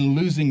joy, and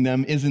losing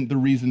them isn't the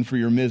reason for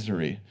your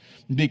misery.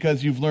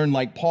 Because you've learned,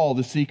 like Paul,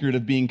 the secret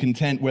of being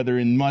content, whether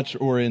in much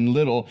or in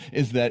little,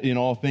 is that in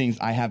all things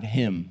I have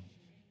him.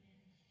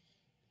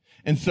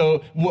 And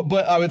so,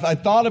 but I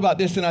thought about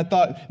this and I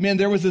thought, man,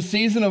 there was a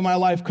season of my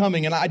life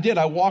coming, and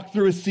I walked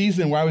through a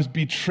season where I was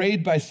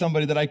betrayed by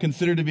somebody that I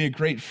consider to be a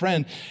great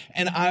friend,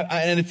 and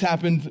it's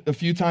happened a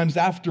few times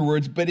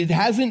afterwards, but it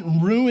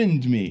hasn't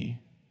ruined me.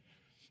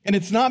 And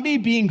it's not me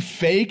being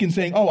fake and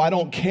saying, oh, I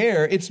don't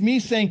care. It's me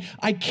saying,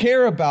 I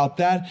care about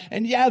that.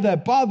 And yeah,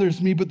 that bothers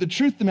me. But the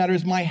truth of the matter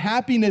is my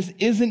happiness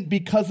isn't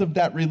because of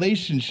that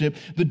relationship.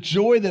 The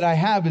joy that I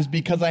have is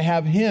because I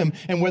have him.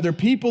 And whether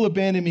people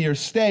abandon me or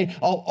stay,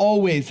 I'll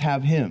always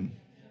have him.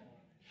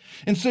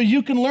 And so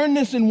you can learn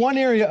this in one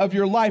area of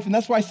your life. And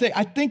that's why I say,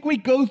 I think we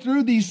go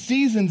through these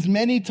seasons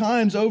many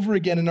times over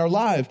again in our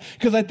lives.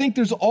 Because I think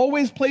there's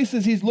always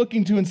places he's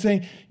looking to and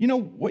saying, you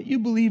know, what you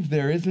believe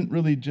there isn't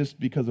really just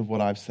because of what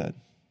I've said.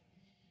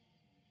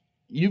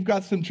 You've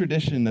got some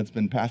tradition that's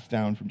been passed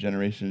down from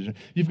generation.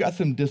 You've got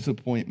some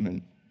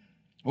disappointment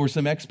or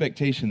some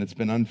expectation that's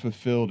been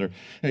unfulfilled, or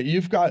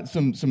you've got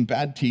some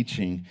bad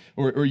teaching,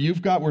 or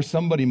you've got where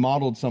somebody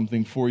modeled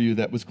something for you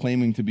that was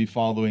claiming to be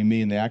following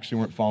me and they actually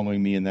weren't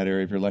following me in that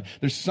area of your life.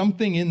 There's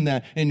something in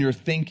that, in your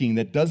thinking,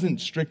 that doesn't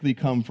strictly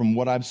come from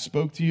what I've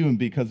spoke to you and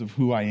because of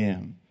who I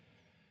am.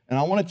 And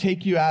I want to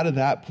take you out of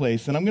that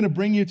place, and I'm going to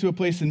bring you to a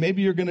place, and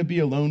maybe you're going to be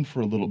alone for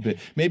a little bit.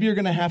 Maybe you're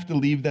going to have to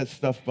leave that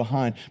stuff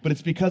behind. But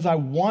it's because I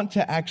want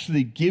to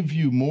actually give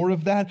you more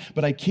of that,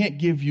 but I can't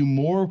give you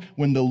more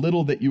when the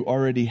little that you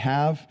already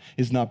have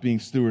is not being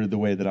stewarded the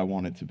way that I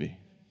want it to be.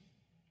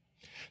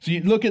 So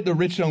you look at the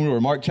rich young ruler,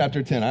 Mark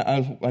chapter 10.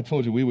 I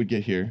told you we would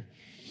get here.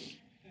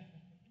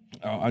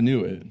 I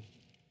knew it.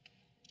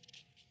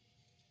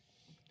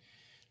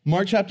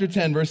 Mark chapter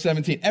 10, verse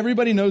 17.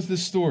 Everybody knows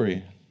this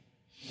story.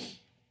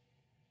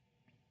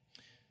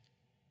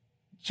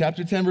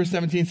 Chapter 10, verse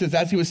 17 says,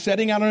 as he was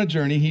setting out on a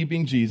journey, he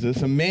being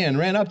Jesus, a man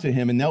ran up to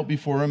him and knelt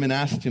before him and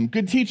asked him,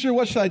 good teacher,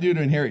 what shall I do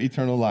to inherit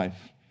eternal life?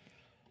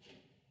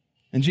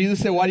 And Jesus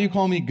said, why do you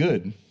call me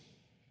good?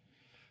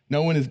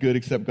 No one is good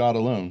except God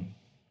alone.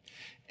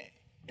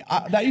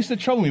 That used to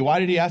trouble me.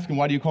 Why did he ask him,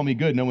 why do you call me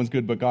good? No one's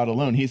good but God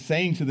alone. He's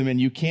saying to the man,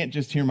 you can't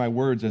just hear my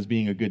words as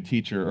being a good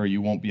teacher or you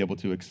won't be able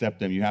to accept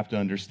them. You have to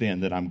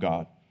understand that I'm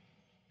God.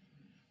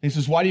 He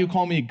says, why do you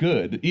call me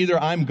good? Either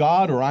I'm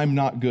God or I'm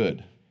not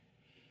good.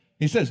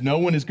 He says, no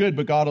one is good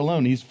but God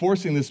alone. He's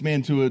forcing this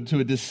man to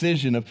a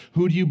decision of,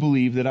 who do you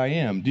believe that I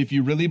am? If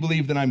you really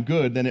believe that I'm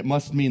good, then it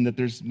must mean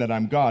that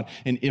I'm God.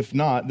 And if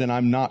not, then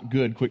I'm not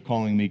good. Quit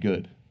calling me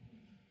good.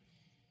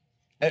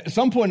 At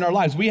some point in our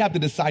lives, we have to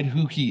decide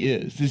who he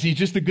is. Is he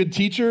just a good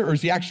teacher, or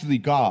is he actually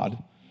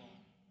God,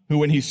 who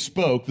when he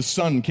spoke, the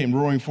sun came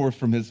roaring forth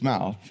from his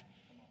mouth?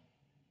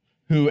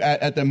 Who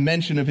at the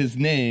mention of his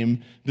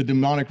name, the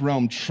demonic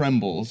realm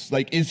trembles.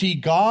 Like, is he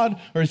God,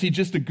 or is he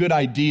just a good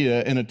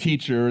idea and a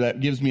teacher that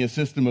gives me a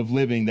system of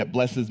living that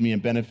blesses me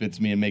and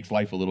benefits me and makes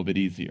life a little bit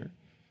easier?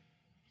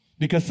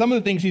 Because some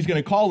of the things he's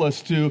going to call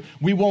us to,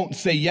 we won't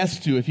say yes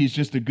to if he's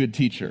just a good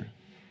teacher.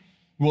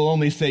 We'll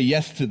only say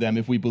yes to them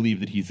if we believe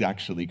that he's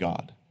actually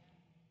God.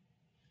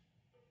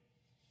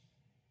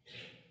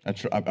 I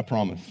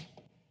promise.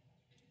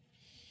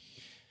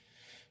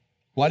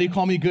 Why do you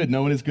call me good?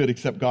 No one is good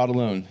except God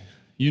alone.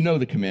 You know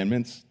the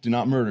commandments. Do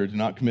not murder, do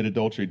not commit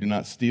adultery, do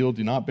not steal,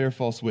 do not bear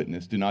false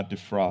witness, do not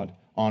defraud,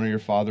 honor your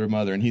father and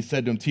mother. And he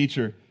said to him,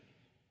 teacher,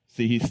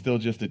 see, he's still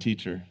just a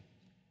teacher.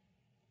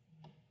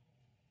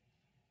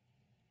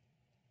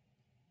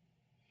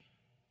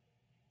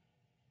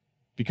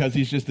 Because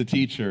he's just a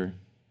teacher,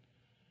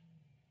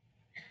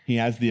 he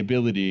has the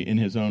ability in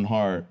his own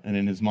heart and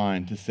in his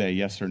mind to say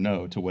yes or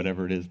no to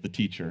whatever it is the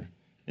teacher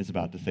is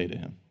about to say to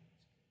him.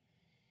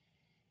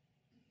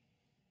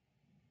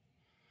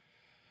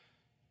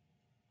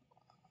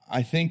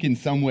 I think in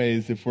some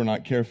ways, if we're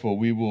not careful,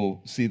 we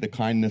will see the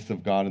kindness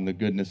of God and the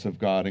goodness of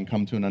God and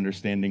come to an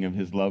understanding of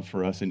his love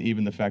for us. And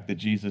even the fact that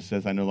Jesus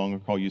says, I no longer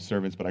call you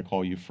servants, but I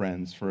call you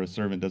friends. For a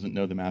servant doesn't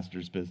know the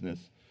master's business,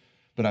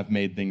 but I've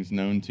made things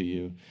known to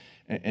you.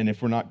 And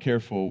if we're not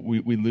careful,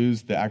 we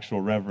lose the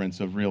actual reverence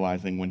of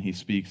realizing when he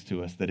speaks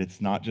to us that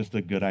it's not just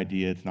a good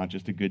idea, it's not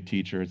just a good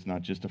teacher, it's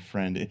not just a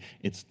friend,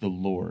 it's the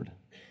Lord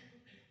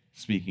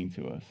speaking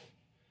to us.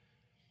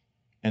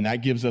 And that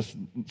gives us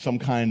some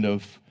kind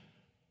of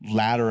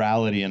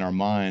laterality in our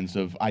minds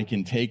of, I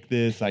can take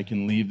this, I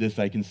can leave this,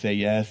 I can say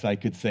yes, I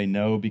could say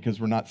no, because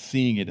we're not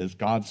seeing it as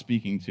God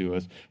speaking to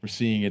us. We're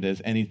seeing it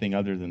as anything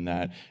other than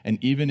that. And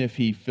even if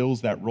he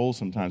fills that role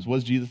sometimes,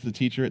 was Jesus the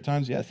teacher at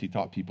times? Yes, he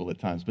taught people at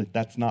times, but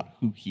that's not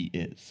who he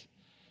is.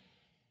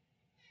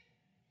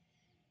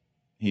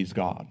 He's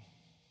God.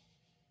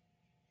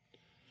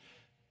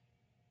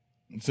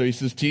 And so he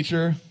says,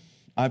 teacher,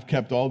 I've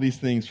kept all these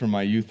things from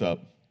my youth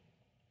up.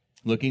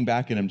 Looking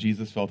back at him,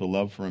 Jesus felt a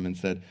love for him and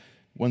said,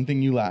 one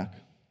thing you lack.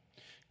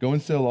 Go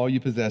and sell all you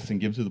possess and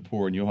give to the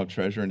poor, and you'll have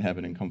treasure in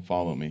heaven, and come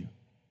follow me.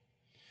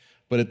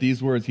 But at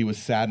these words he was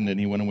saddened, and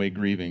he went away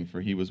grieving, for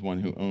he was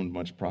one who owned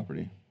much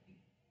property.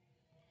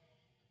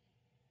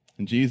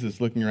 And Jesus,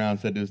 looking around,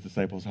 said to his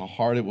disciples, how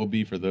hard it will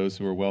be for those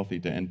who are wealthy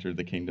to enter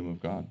the kingdom of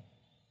God.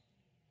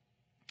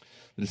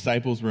 The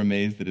disciples were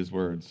amazed at his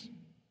words.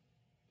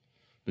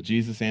 But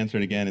Jesus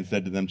answered again and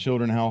said to them,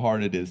 children, how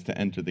hard it is to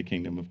enter the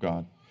kingdom of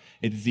God.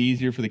 It is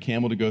easier for the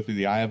camel to go through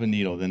the eye of a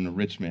needle than the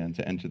rich man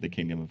to enter the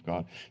kingdom of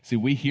God. See,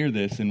 we hear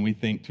this and we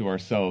think to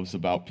ourselves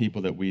about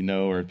people that we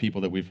know or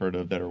people that we've heard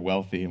of that are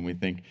wealthy, and we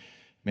think,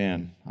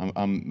 man,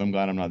 I'm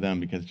glad I'm not them,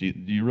 because do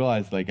you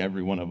realize like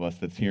every one of us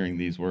that's hearing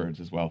these words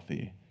is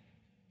wealthy?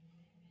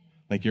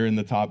 Like you're in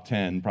the top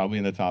 10, probably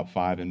in the top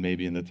 5, and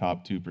maybe in the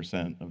top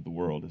 2% of the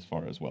world as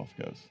far as wealth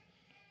goes.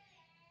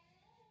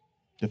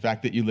 The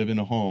fact that you live in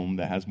a home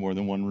that has more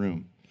than one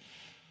room.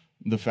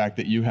 The fact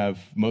that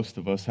most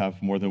of us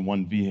have more than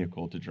one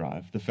vehicle to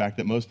drive. The fact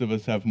that most of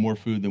us have more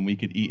food than we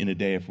could eat in a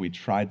day if we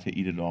tried to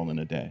eat it all in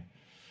a day.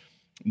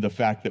 The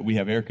fact that we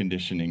have air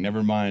conditioning,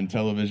 never mind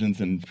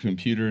televisions and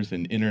computers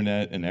and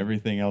internet and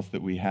everything else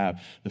that we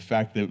have. The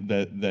fact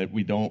that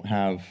we don't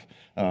have,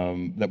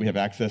 that we have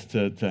access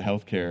to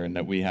healthcare, and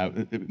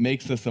that it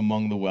makes us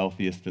among the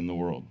wealthiest in the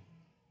world.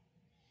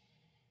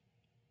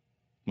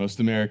 Most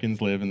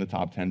Americans live in the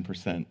top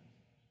 10%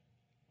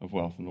 of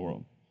wealth in the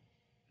world.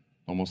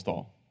 Almost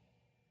all.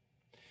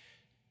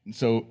 And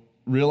so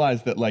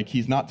realize that like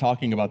he's not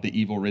talking about the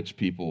evil rich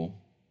people.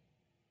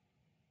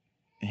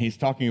 He's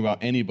talking about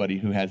anybody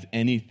who has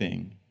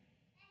anything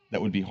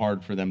that would be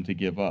hard for them to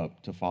give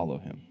up to follow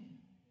him.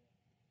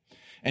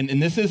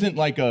 And this isn't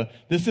like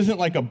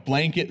a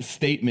blanket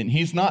statement.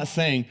 He's not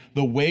saying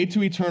the way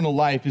to eternal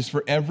life is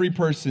for every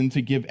person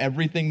to give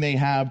everything they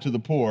have to the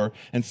poor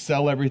and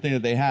sell everything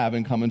that they have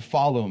and come and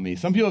follow me.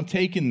 Some people have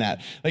taken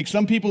that. Like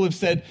some people have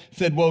said,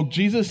 well,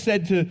 Jesus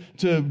said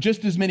to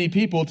just as many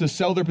people to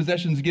sell their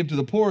possessions and give to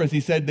the poor as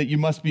he said that you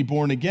must be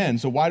born again.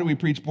 So why do we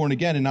preach born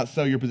again and not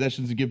sell your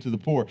possessions and give to the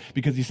poor?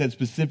 Because he said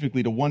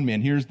specifically to one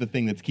man, here's the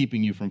thing that's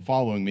keeping you from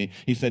following me.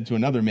 He said to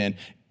another man,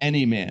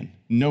 any man,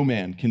 no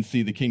man can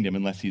see the kingdom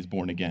unless he's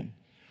born again.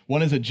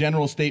 One is a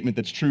general statement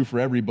that's true for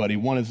everybody.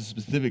 One is a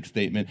specific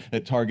statement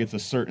that targets a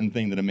certain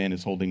thing that a man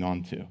is holding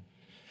on to.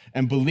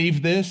 And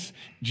believe this,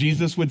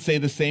 Jesus would say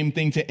the same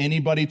thing to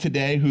anybody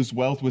today whose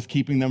wealth was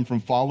keeping them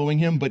from following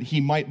him, but he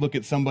might look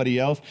at somebody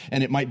else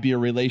and it might be a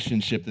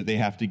relationship that they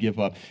have to give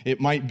up. It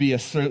might be a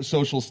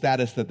social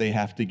status that they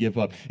have to give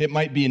up. It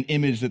might be an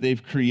image that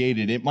they've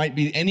created. It might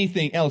be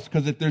anything else,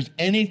 because if there's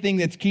anything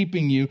that's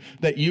keeping you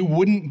that you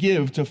wouldn't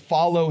give to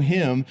follow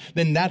him,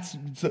 then that's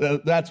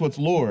what's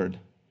Lord,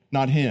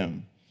 not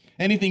him.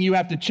 Anything you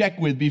have to check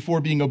with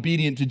before being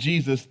obedient to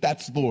Jesus,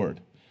 that's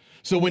Lord.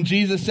 So when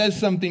Jesus says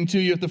something to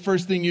you, if the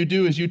first thing you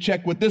do is you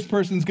check what this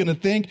person's going to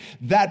think,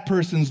 that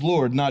person's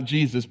Lord, not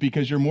Jesus,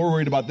 because you're more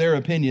worried about their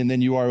opinion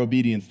than you are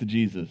obedience to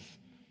Jesus.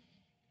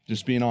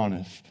 Just being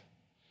honest.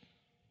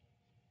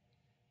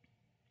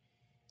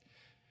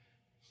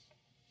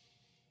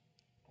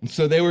 And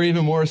so they were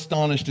even more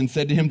astonished and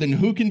said to him, then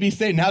who can be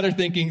saved? Now they're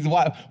thinking,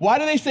 why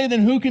do they say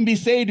then who can be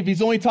saved if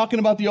he's only talking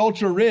about the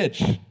ultra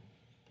rich?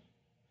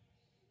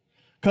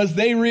 Because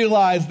they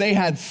realized they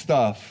had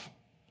stuff.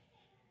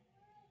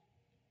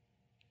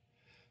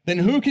 Then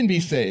who can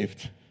be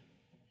saved?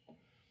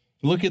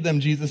 Look at them,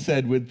 Jesus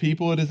said, with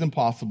people it is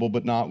impossible,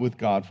 but not with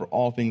God, for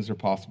all things are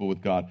possible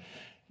with God.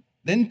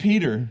 Then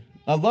Peter,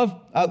 I love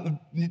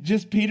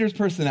just Peter's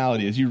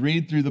personality as you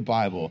read through the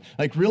Bible.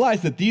 Like,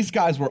 realize that these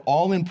guys were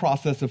all in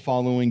process of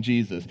following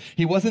Jesus.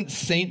 He wasn't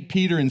Saint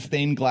Peter in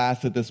stained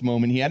glass at this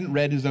moment. He hadn't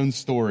read his own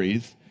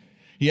stories.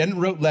 He hadn't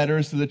wrote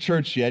letters to the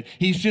church yet.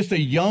 He's just a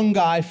young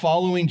guy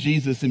following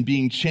Jesus and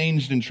being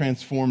changed and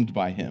transformed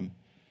by him.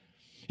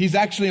 He's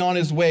actually on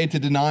his way to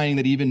denying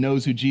that he even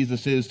knows who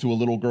Jesus is to a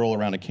little girl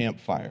around a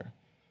campfire.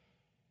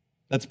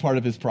 That's part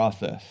of his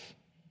process.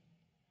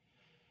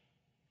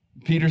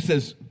 Peter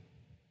says,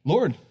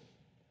 Lord,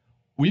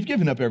 we've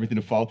given up everything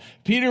to follow.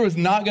 Peter was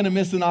not going to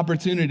miss an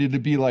opportunity to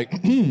be like,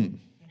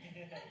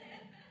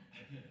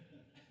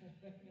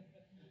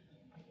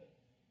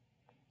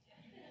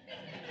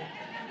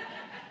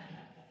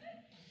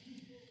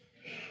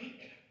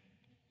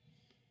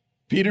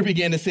 Peter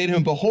began to say to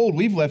him, behold,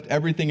 we've left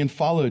everything and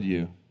followed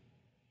you.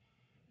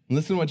 And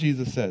listen to what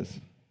Jesus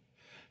says.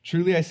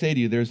 Truly I say to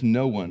you, there's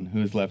no one who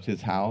has left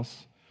his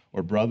house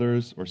or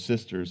brothers or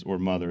sisters or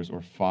mothers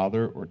or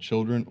father or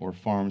children or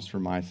farms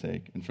for my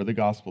sake and for the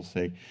gospel's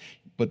sake,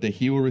 but that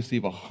he will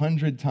receive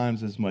 100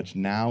 times as much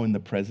now in the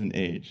present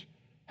age,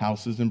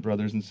 houses and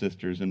brothers and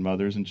sisters and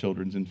mothers and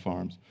children and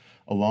farms,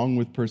 along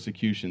with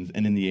persecutions,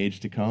 and in the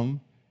age to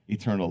come,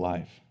 eternal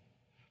life.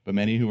 But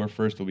many who are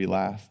first will be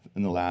last,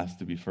 and the last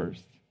to be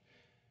first.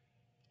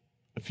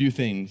 A few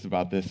things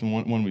about this, and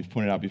one we've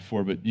pointed out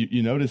before, but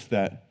you notice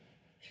that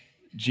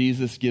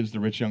Jesus gives the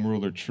rich young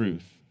ruler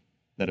truth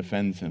that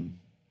offends him.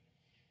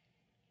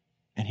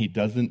 And he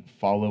doesn't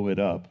follow it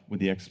up with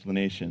the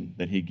explanation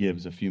that he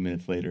gives a few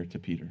minutes later to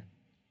Peter.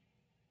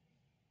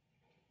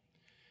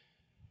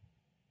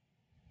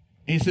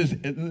 He says,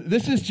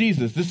 this is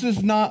Jesus. This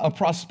is not a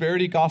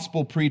prosperity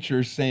gospel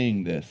preacher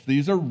saying this.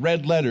 These are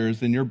red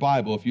letters in your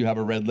Bible if you have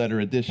a red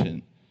letter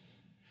edition.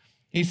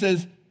 He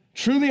says,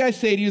 truly I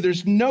say to you,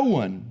 there's no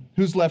one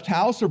who's left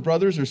house or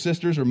brothers or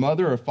sisters or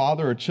mother or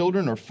father or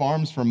children or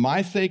farms for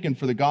my sake and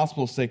for the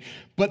gospel's sake,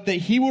 but that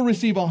he will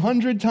receive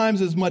 100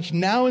 times as much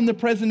now in the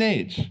present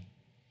age.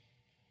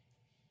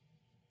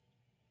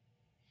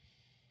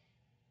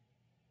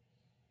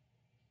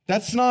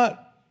 That's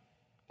not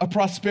a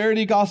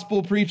prosperity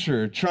gospel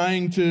preacher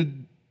trying to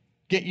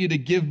get you to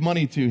give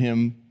money to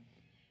him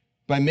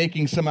by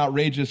making some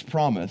outrageous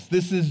promise.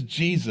 This is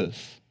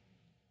Jesus.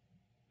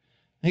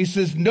 He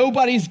says,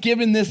 nobody's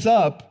given this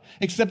up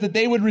except that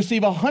they would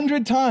receive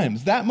 100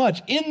 times that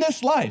much in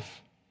this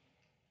life,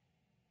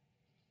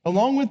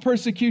 along with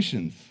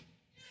persecutions.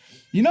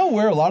 You know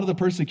where a lot of the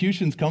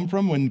persecutions come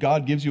from when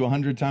God gives you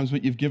 100 times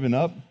what you've given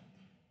up?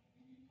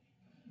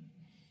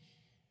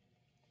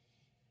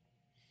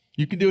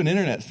 You can do an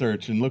internet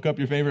search and look up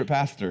your favorite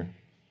pastor.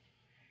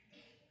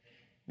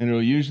 And it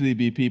will usually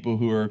be people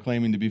who are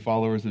claiming to be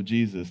followers of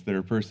Jesus that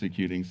are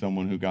persecuting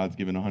someone who God's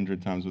given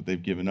 100 times what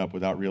they've given up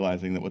without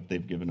realizing that what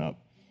they've given up.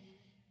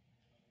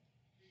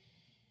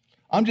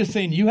 I'm just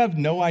saying, you have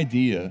no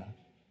idea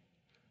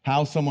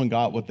how someone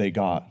got what they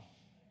got.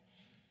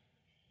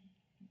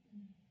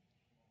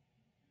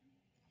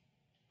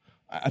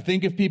 I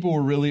think if people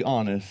were really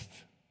honest,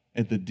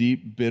 at the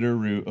deep, bitter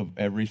root of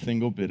every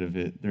single bit of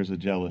it, there's a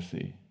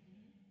jealousy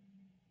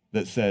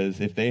that says,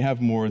 if they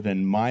have more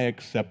than my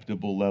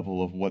acceptable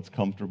level of what's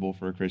comfortable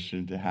for a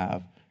Christian to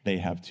have, they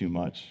have too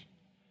much.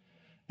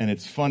 And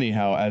it's funny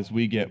how as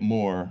we get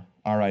more,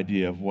 our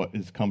idea of what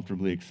is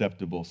comfortably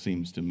acceptable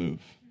seems to move.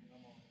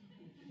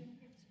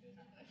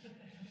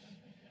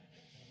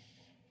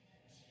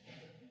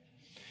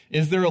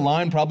 Is there a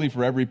line? Probably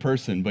for every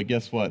person, but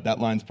guess what? That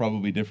line's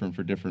probably different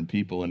for different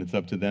people, and it's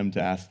up to them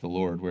to ask the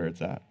Lord where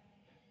it's at.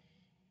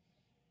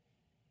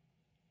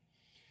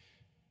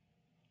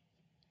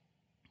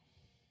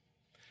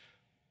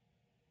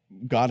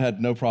 God had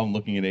no problem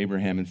looking at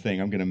Abraham and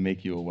saying, I'm going to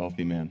make you a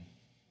wealthy man.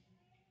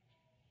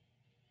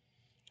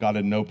 God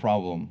had no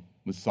problem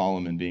with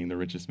Solomon being the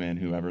richest man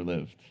who ever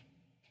lived.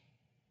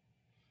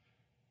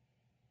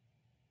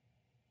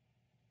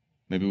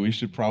 Maybe we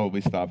should probably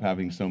stop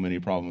having so many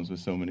problems with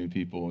so many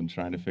people and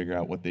trying to figure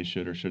out what they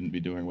should or shouldn't be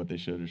doing, what they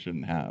should or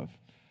shouldn't have,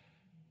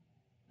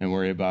 and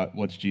worry about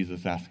what's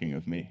Jesus asking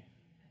of me.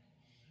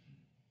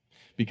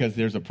 Because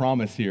there's a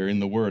promise here in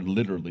the word,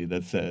 literally,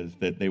 that says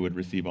that they would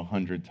receive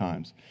 100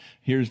 times.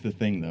 Here's the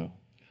thing, though.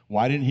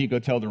 Why didn't he go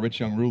tell the rich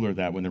young ruler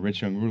that when the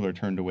rich young ruler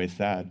turned away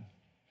sad?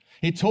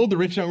 He told the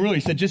rich young ruler, he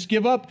said, just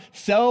give up,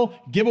 sell,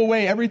 give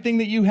away everything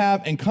that you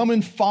have, and come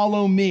and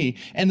follow me.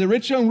 And the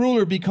rich young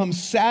ruler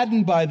becomes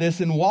saddened by this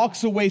and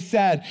walks away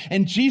sad.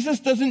 And Jesus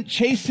doesn't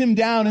chase him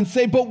down and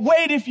say, but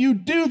wait, if you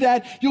do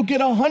that, you'll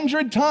get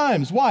 100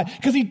 times. Why?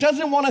 Because he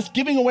doesn't want us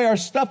giving away our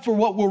stuff for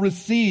what we'll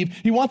receive.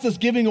 He wants us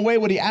giving away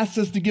what he asks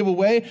us to give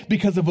away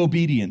because of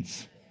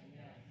obedience.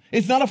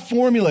 It's not a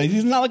formula.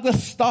 It's not like the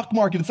stock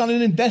market. It's not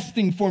an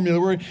investing formula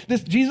where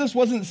Jesus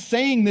wasn't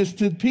saying this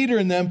to Peter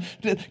and them.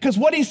 Because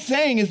what he's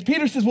saying is,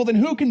 Peter says, well, then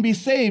who can be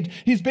saved?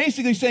 He's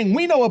basically saying,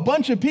 we know a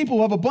bunch of people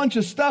who have a bunch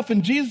of stuff.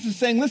 And Jesus is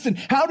saying, listen,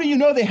 how do you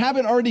know they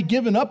haven't already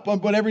given up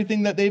on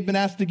everything that they've been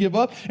asked to give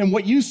up? And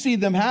what you see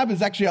them have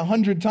is actually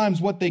 100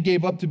 times what they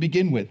gave up to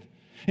begin with.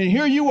 And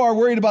here you are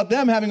worried about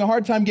them having a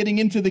hard time getting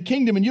into the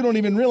kingdom. And you don't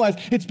even realize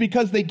it's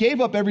because they gave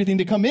up everything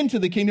to come into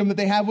the kingdom that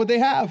they have what they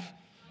have.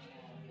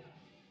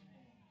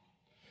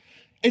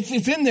 It's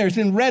in there. It's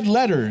in red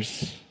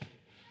letters.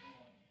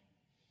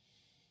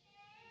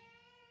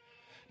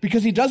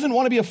 Because he doesn't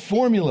want to be a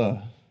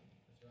formula.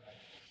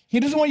 He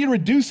doesn't want you to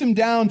reduce him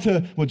down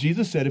to, well,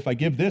 Jesus said, if I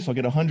give this, I'll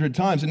get 100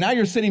 times. And now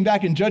you're sitting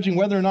back and judging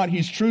whether or not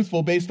he's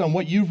truthful based on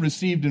what you've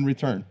received in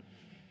return.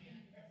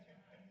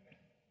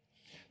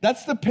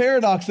 That's the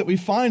paradox that we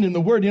find in the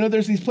word. You know,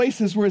 there's these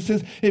places where it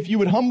says, if you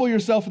would humble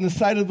yourself in the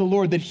sight of the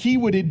Lord, that he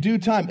would in due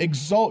time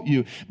exalt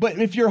you. But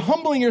if you're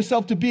humbling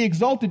yourself to be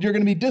exalted, you're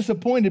going to be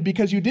disappointed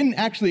because you didn't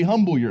actually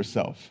humble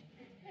yourself.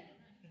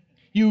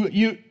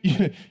 You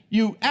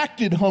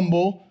acted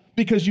humble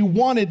because you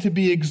wanted to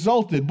be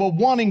exalted. But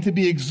wanting to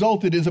be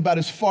exalted is about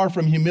as far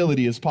from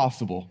humility as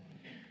possible.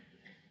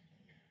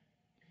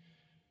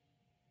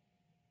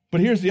 But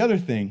here's the other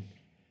thing.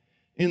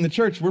 In the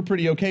church, we're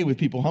pretty okay with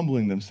people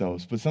humbling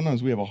themselves, but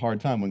sometimes we have a hard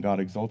time when God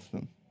exalts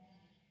them.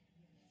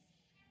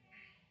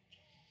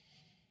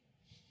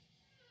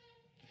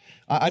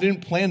 I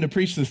didn't plan to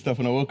preach this stuff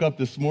when I woke up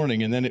this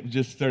morning, and then it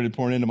just started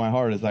pouring into my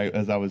heart as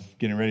I was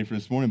getting ready for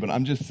this morning. But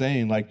I'm just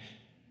saying, like,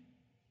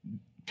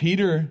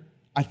 Peter,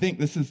 I think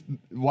this is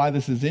why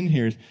this is in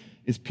here,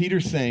 is Peter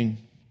saying,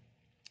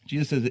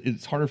 Jesus says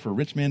it's harder for a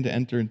rich man to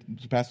enter,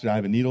 to pass through the eye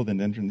of a needle than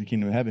to enter into the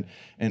kingdom of heaven.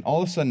 And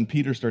all of a sudden,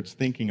 Peter starts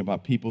thinking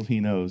about people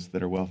he knows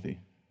that are wealthy.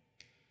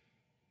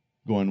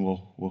 Going,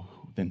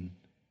 well, then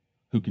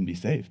who can be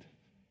saved?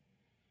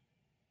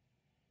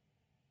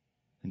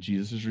 And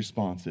Jesus'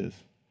 response is,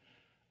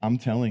 I'm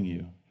telling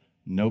you,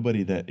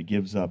 nobody that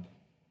gives up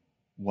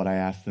what I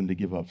asked them to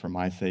give up for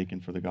my sake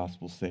and for the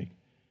gospel's sake,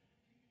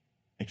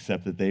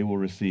 except that they will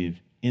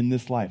receive in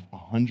this life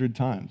 100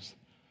 times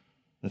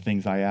the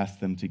things I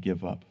asked them to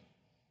give up.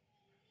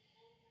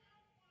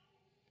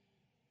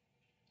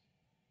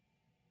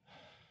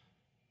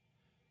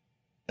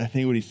 I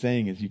think what he's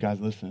saying is, you guys,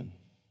 listen.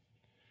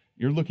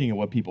 You're looking at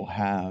what people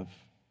have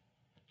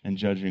and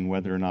judging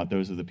whether or not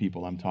those are the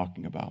people I'm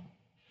talking about.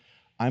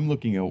 I'm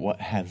looking at what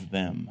has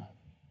them.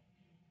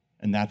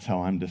 And that's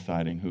how I'm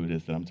deciding who it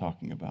is that I'm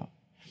talking about.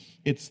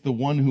 It's the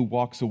one who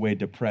walks away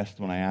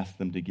depressed when I ask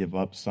them to give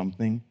up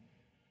something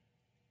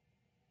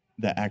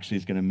that actually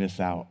is going to miss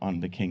out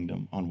on the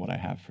kingdom, on what I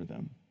have for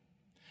them.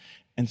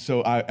 And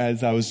so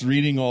as I was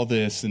reading all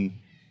this, and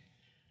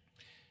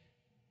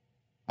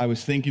I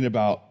was thinking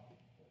about,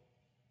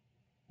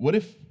 what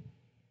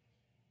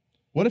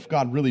if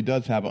God really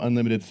does have an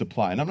unlimited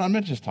supply? And I'm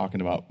not just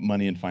talking about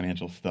money and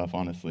financial stuff,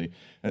 honestly.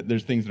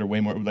 There's things that are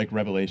way more, like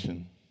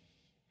revelation.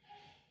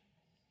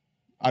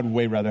 I'd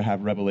way rather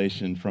have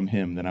revelation from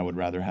him than I would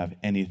rather have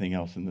anything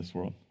else in this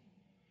world.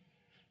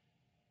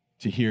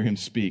 To hear him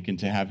speak and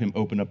to have him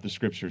open up the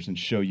scriptures and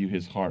show you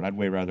his heart. I'd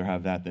way rather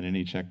have that than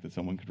any check that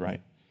someone could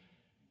write.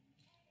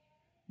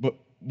 But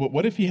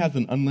what if he has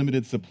an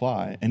unlimited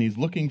supply and he's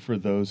looking for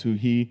those who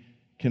he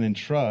can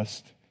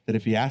entrust that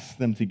if he asks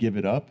them to give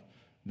it up,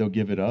 they'll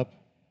give it up?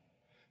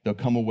 They'll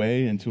come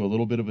away into a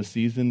little bit of a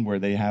season where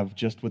they have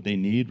just what they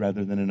need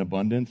rather than an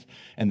abundance,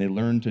 and they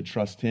learn to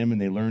trust him, and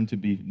they learn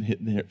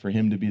for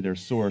him to be their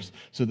source,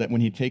 so that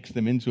when he takes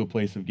them into a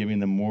place of giving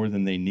them more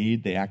than they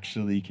need, they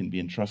actually can be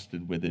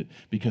entrusted with it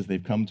because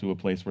they've come to a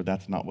place where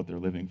that's not what they're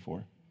living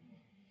for.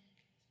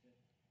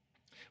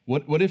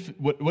 What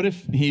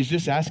if he's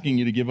just asking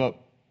you to give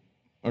up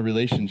a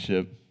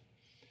relationship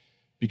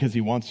because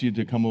he wants you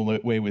to come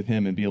away with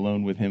him and be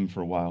alone with him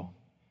for a while,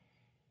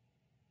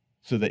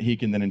 so that he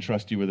can then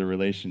entrust you with a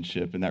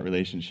relationship, and that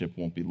relationship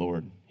won't be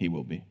Lord, he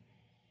will be?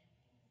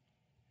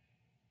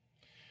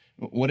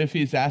 What if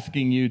he's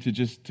asking you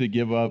to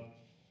give up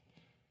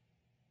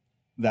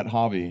that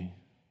hobby,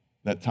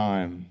 that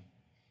time,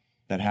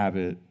 that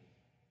habit,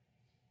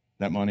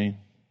 that money,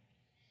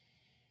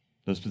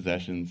 those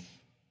possessions,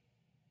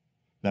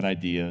 that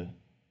idea,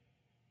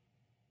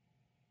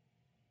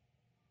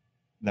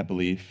 that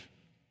belief?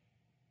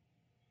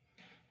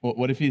 Well,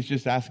 what if he's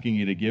just asking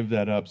you to give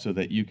that up so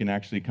that you can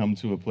actually come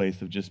to a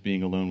place of just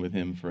being alone with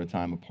him for a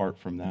time apart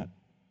from that,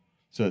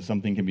 so that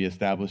something can be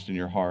established in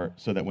your heart,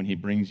 so that when he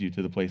brings you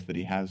to the place that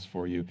he has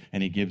for you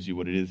and he gives you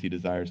what it is he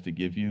desires to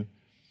give you,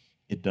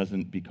 it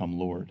doesn't become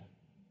Lord,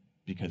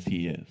 because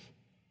he is.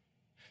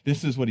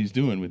 This is what he's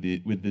doing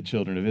with the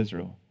children of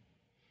Israel.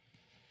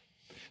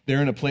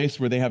 They're in a place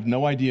where they have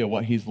no idea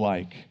what he's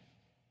like,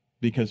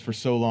 because for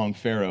so long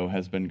Pharaoh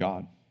has been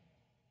God.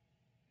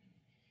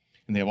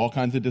 And they have all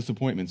kinds of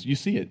disappointments. You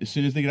see it. As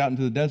soon as they get out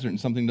into the desert and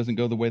something doesn't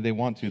go the way they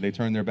want to, they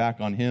turn their back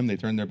on him, they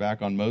turn their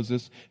back on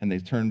Moses, and they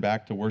turn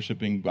back to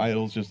worshiping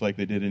idols just like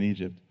they did in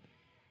Egypt.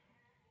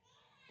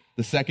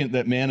 The second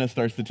that manna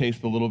starts to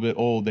taste a little bit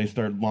old, they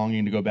start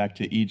longing to go back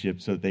to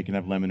Egypt so that they can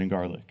have lemon and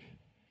garlic.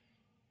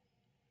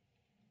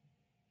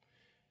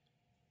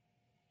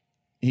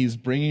 He's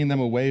bringing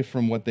them away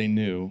from what they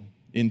knew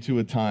into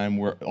a time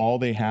where all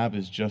they have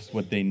is just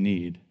what they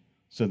need,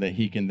 so that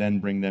he can then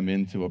bring them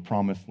into a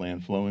promised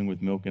land flowing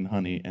with milk and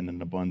honey and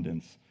an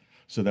abundance,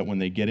 so that when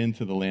they get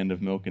into the land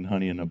of milk and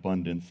honey and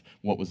abundance,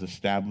 what was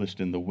established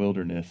in the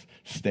wilderness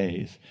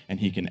stays, and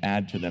he can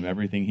add to them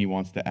everything he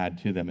wants to add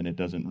to them, and it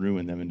doesn't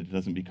ruin them, and it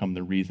doesn't become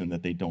the reason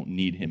that they don't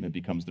need him. It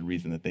becomes the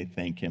reason that they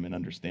thank him and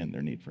understand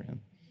their need for him.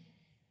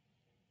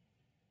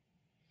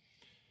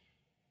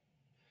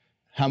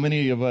 How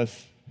many of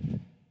us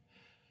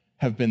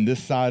have been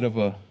this side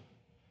of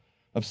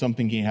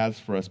something he has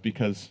for us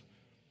because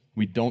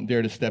we don't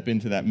dare to step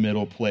into that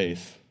middle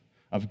place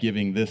of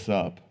giving this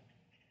up,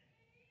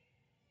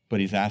 but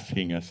he's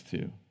asking us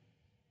to?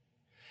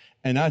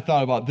 And I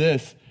thought about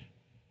this.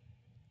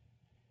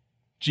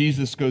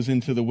 Jesus goes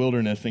into the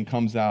wilderness and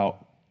comes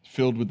out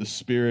filled with the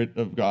Spirit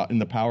of God, in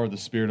the power of the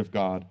Spirit of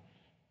God.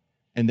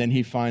 And then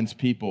he finds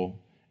people,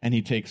 and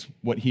he takes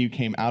what he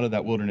came out of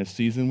that wilderness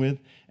season with,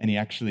 and he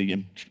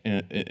actually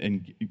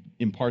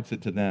imparts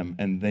it to them,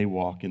 and they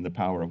walk in the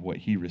power of what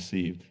he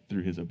received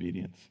through his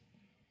obedience.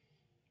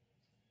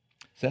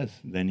 It says,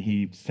 then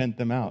he sent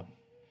them out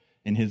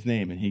in his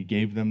name, and he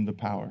gave them the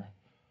power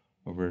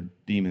over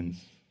demons,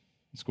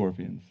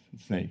 scorpions, and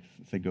snakes.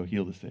 It said, go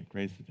heal the sick,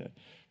 raise the dead,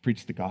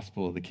 preach the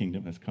gospel of the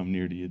kingdom has come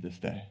near to you this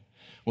day.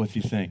 What's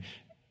he saying?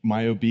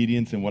 My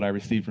obedience and what I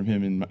receive from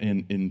him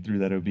in through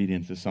that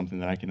obedience is something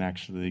that I can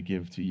actually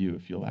give to you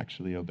if you'll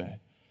actually obey.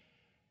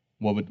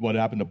 What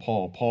happened to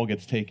Paul? Paul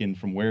gets taken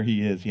from where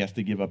he is. He has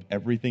to give up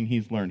everything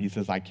he's learned. He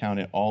says, I count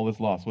it all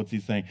as loss. What's he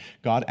saying?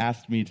 God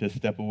asked me to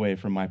step away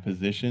from my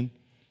position.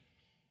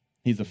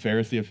 He's a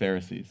Pharisee of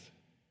Pharisees.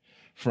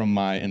 From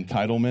my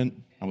entitlement,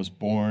 I was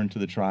born to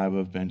the tribe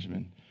of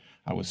Benjamin.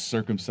 I was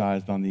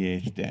circumcised on the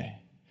 8th day.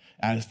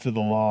 As to the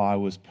law, I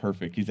was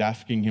perfect. He's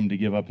asking him to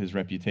give up his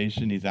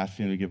reputation. He's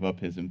asking him to give up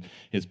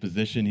his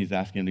position. He's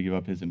asking him to give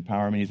up his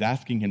empowerment. He's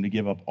asking him to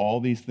give up all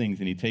these things,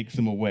 and he takes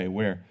him away.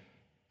 Where?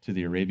 To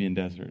the Arabian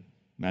desert.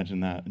 Imagine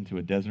that, into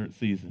a desert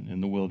season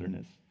in the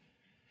wilderness.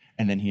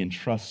 And then he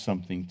entrusts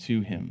something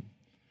to him,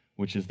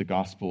 which is the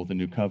gospel of the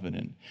new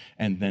covenant.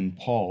 And then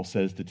Paul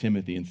says to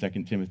Timothy in 2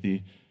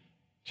 Timothy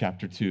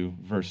chapter 2,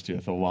 verse 2.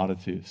 That's a lot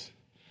of twos.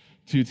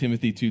 2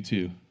 Timothy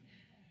 2:2.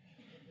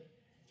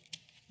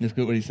 Let's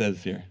look at what he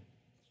says here.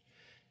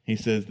 He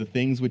says, the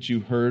things which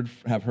you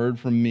have heard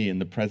from me in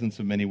the presence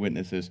of many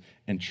witnesses,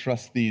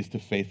 entrust these to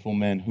faithful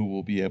men who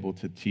will be able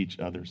to teach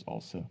others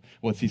also.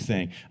 What's he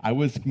saying? I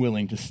was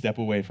willing to step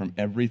away from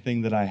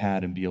everything that I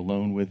had and be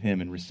alone with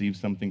him and receive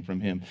something from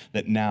him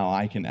that now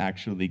I can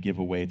actually give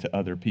away to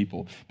other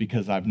people,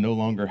 because I've no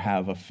longer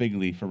have a fig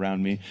leaf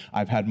around me.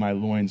 I've had my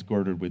loins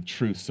girded with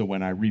truth. So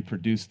when I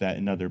reproduce that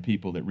in other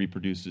people, that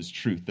reproduces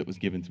truth that was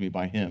given to me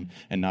by him,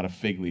 and not a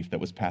fig leaf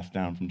that was passed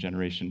down from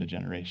generation to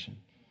generation.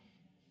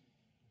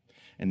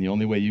 And the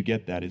only way you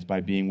get that is by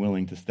being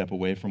willing to step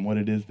away from what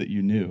it is that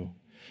you knew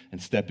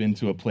and step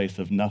into a place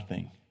of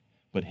nothing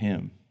but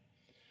him,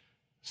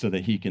 so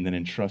that he can then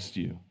entrust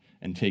you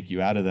and take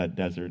you out of that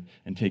desert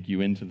and take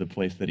you into the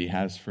place that he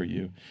has for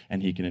you,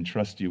 and he can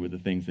entrust you with the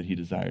things that he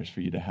desires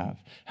for you to have.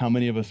 How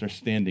many of us are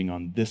standing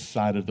on this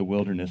side of the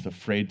wilderness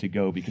afraid to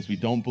go because we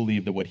don't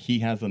believe that what he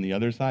has on the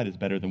other side is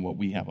better than what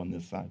we have on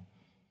this side?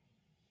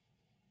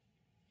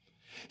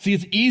 See,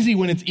 it's easy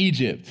when it's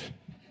Egypt.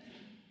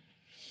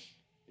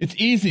 It's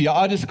easy.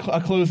 I'll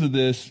close with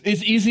this.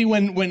 It's easy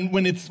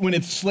when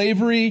it's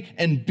slavery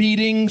and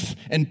beatings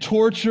and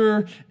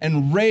torture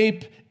and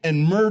rape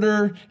and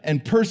murder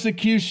and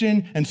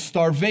persecution and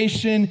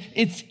starvation.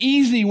 It's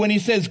easy when he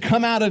says,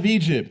 come out of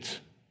Egypt.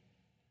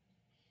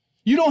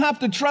 You don't have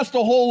to trust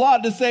a whole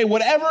lot to say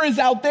whatever is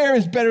out there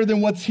is better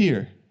than what's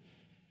here.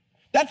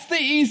 That's the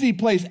easy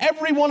place.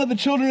 Every one of the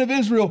children of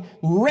Israel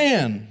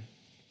ran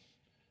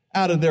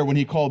out of there when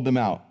he called them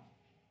out.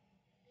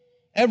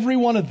 Every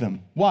one of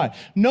them. Why?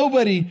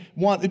 Nobody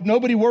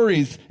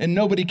worries and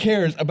nobody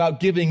cares about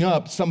giving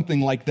up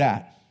something like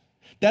that.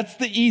 That's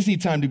the easy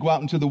time to go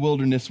out into the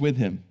wilderness with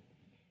him.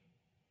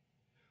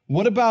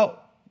 What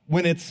about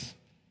when it's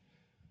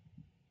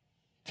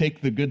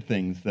take the good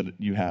things that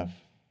you have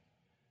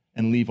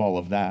and leave all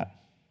of that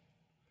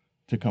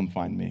to come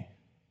find me?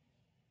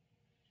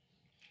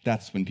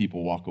 That's when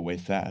people walk away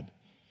sad.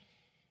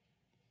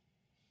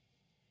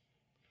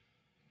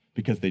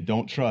 Because they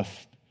don't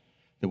trust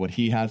that what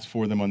he has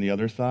for them on the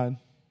other side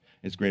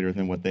is greater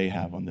than what they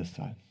have on this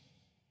side.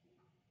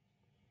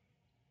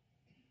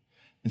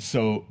 And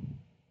so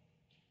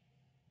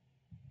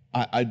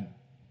I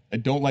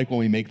don't like when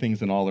we make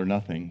things an all or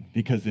nothing,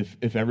 because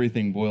if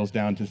everything boils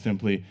down to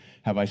simply,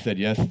 have I said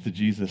yes to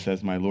Jesus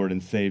as my Lord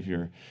and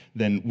Savior,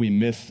 then we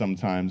miss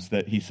sometimes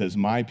that he says,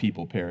 my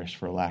people perish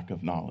for lack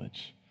of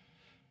knowledge.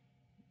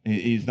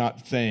 He's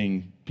not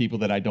saying people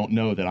that I don't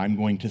know that I'm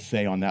going to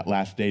say on that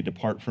last day,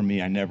 depart from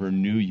me, I never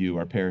knew you,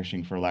 are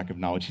perishing for lack of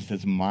knowledge. He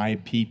says, my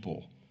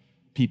people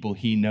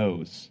he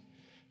knows,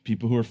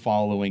 people who are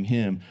following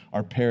him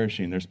are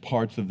perishing. There's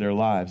parts of their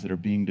lives that are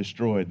being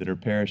destroyed, that are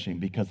perishing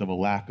because of a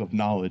lack of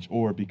knowledge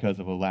or because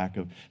of a lack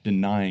of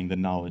denying the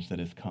knowledge that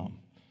has come.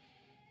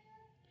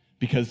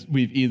 Because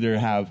we either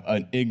have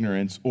an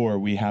ignorance or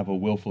we have a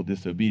willful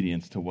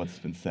disobedience to what's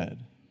been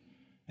said.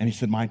 And he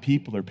said, my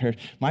people are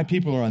perishing. My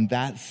people are on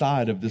that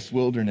side of this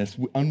wilderness,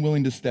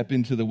 unwilling to step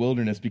into the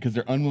wilderness because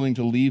they're unwilling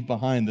to leave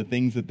behind the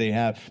things that they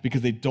have,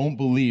 because they don't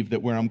believe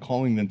that where I'm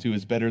calling them to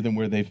is better than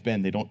where they've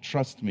been. They don't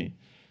trust me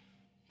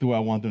the way I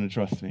want them to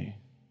trust me.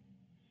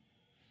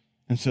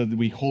 And so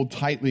we hold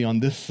tightly on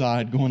this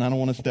side, going, I don't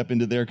want to step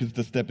into there, because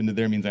to step into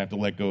there means I have to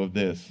let go of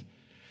this.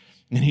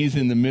 And he's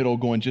in the middle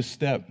going, just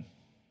step.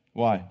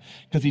 Why?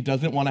 Because he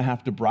doesn't want to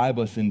have to bribe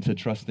us into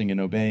trusting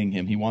and obeying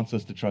him. He wants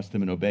us to trust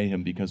him and obey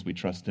him because we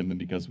trust him and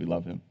because we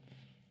love him.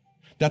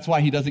 That's why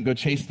he doesn't go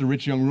chase the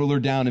rich young ruler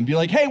down and be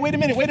like, hey, wait a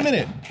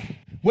minute.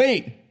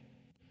 Wait.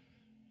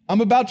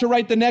 I'm about to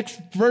write the next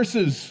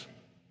verses.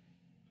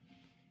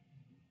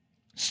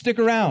 Stick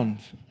around.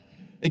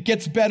 It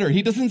gets better.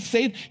 He doesn't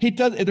say,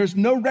 there's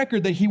no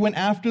record that he went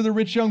after the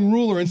rich young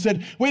ruler and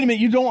said, wait a minute,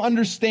 you don't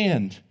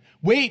understand.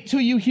 Wait till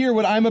you hear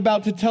what I'm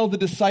about to tell the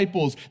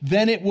disciples.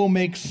 Then it will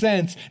make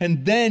sense.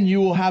 And then you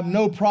will have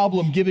no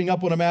problem giving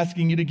up what I'm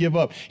asking you to give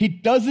up. He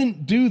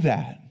doesn't do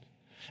that.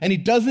 And he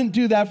doesn't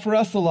do that for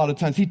us a lot of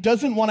times. He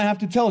doesn't want to have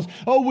to tell us,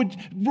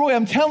 Roy,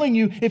 I'm telling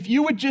you, if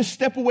you would just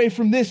step away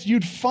from this,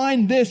 you'd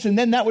find this, and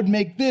then that would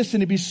make this,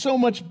 and it'd be so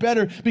much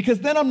better. Because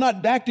then I'm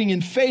not acting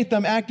in faith.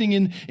 I'm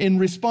acting in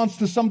response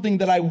to something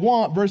that I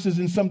want versus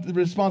in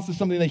response to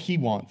something that he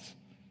wants.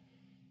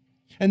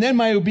 And then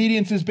my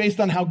obedience is based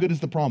on how good is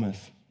the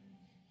promise,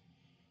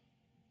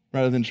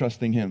 rather than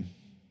trusting him.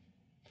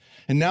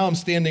 And now I'm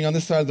standing on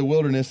this side of the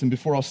wilderness, and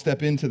before I'll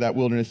step into that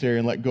wilderness area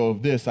and let go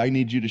of this, I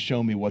need you to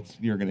show me what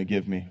you're going to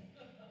give me.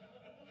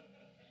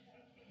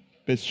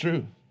 It's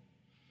true.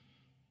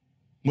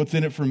 What's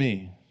in it for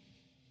me?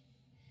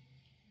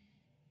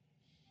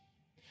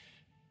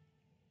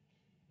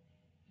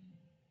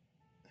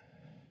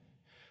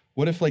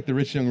 What if, like the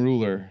rich young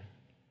ruler,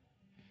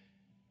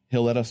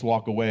 he'll let us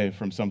walk away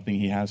from something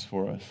he has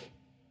for us,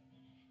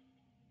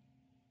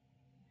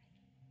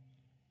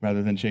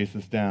 rather than chase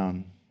us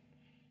down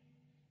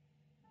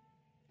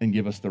and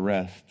give us the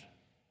rest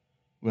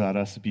without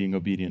us being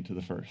obedient to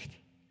the first?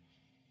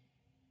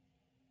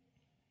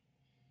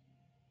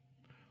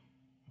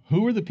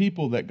 Who were the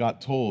people that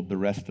got told the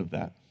rest of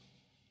that?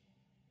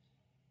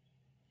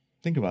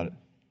 Think about it.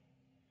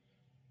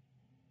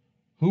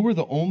 Who were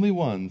the only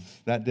ones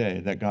that day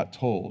that got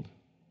told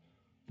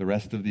the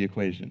rest of the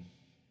equation?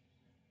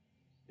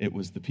 It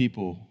was the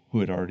people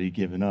who had already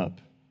given up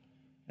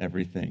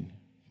everything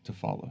to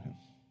follow him.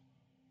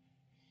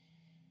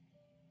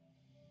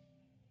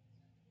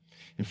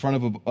 In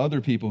front of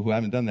other people who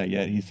haven't done that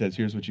yet, he says,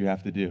 here's what you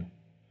have to do.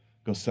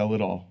 Go sell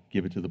it all,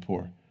 give it to the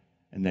poor,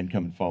 and then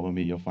come and follow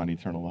me. You'll find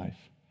eternal life.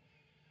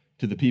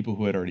 To the people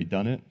who had already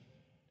done it,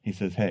 he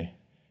says, hey,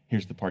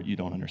 here's the part you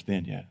don't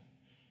understand yet.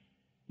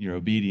 Your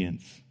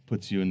obedience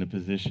puts you in the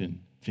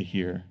position to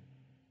hear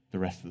the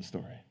rest of the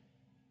story.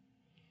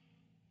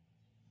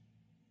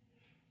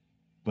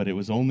 But it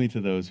was only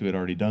to those who had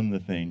already done the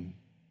thing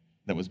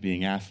that was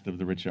being asked of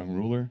the rich young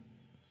ruler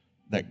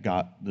that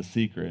got the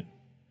secret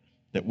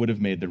that would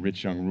have made the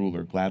rich young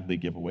ruler gladly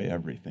give away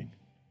everything.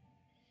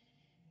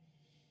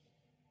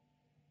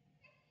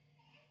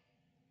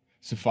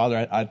 So,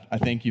 Father, I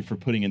thank you for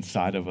putting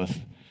inside of us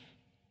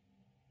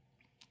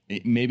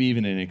maybe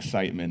even an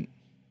excitement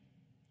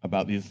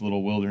about these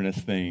little wilderness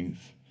things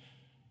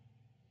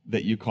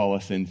that you call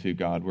us into,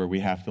 God, where we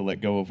have to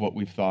let go of what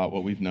we've thought,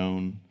 what we've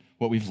known,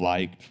 what we've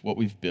liked, what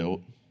we've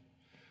built,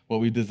 what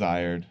we've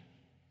desired.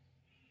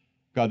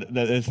 God,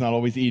 that it's not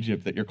always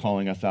Egypt that you're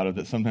calling us out of,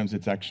 that sometimes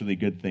it's actually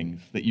good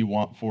things that you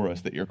want for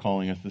us that you're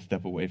calling us to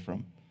step away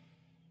from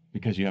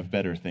because you have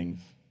better things.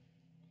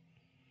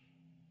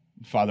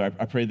 Father,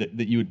 I pray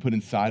that you would put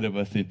inside of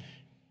us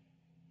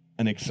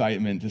an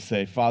excitement to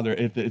say, Father,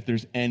 if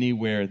there's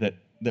anywhere that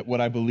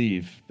what I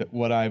believe, that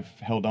what I've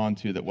held on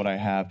to, that what I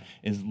have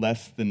is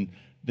less than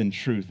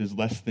truth, is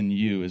less than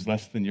you, is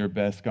less than your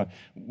best, God,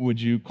 would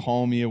you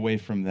call me away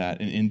from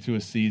that and into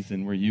a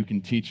season where you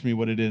can teach me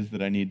what it is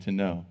that I need to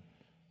know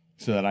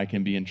so that I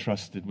can be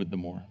entrusted with the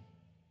more?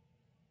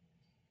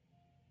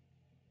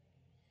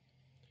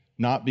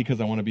 Not because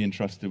I want to be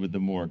entrusted with the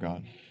more,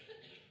 God,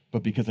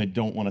 but because I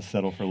don't want to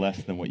settle for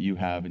less than what you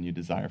have and you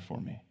desire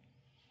for me.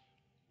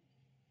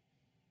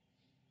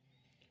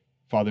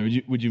 Father,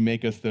 would you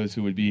make us those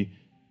who would be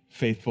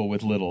faithful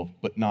with little,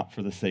 but not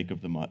for the sake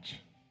of the much,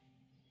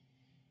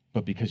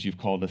 but because you've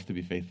called us to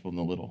be faithful in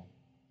the little.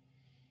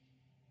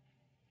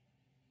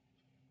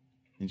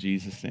 In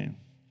Jesus' name,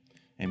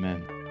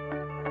 amen.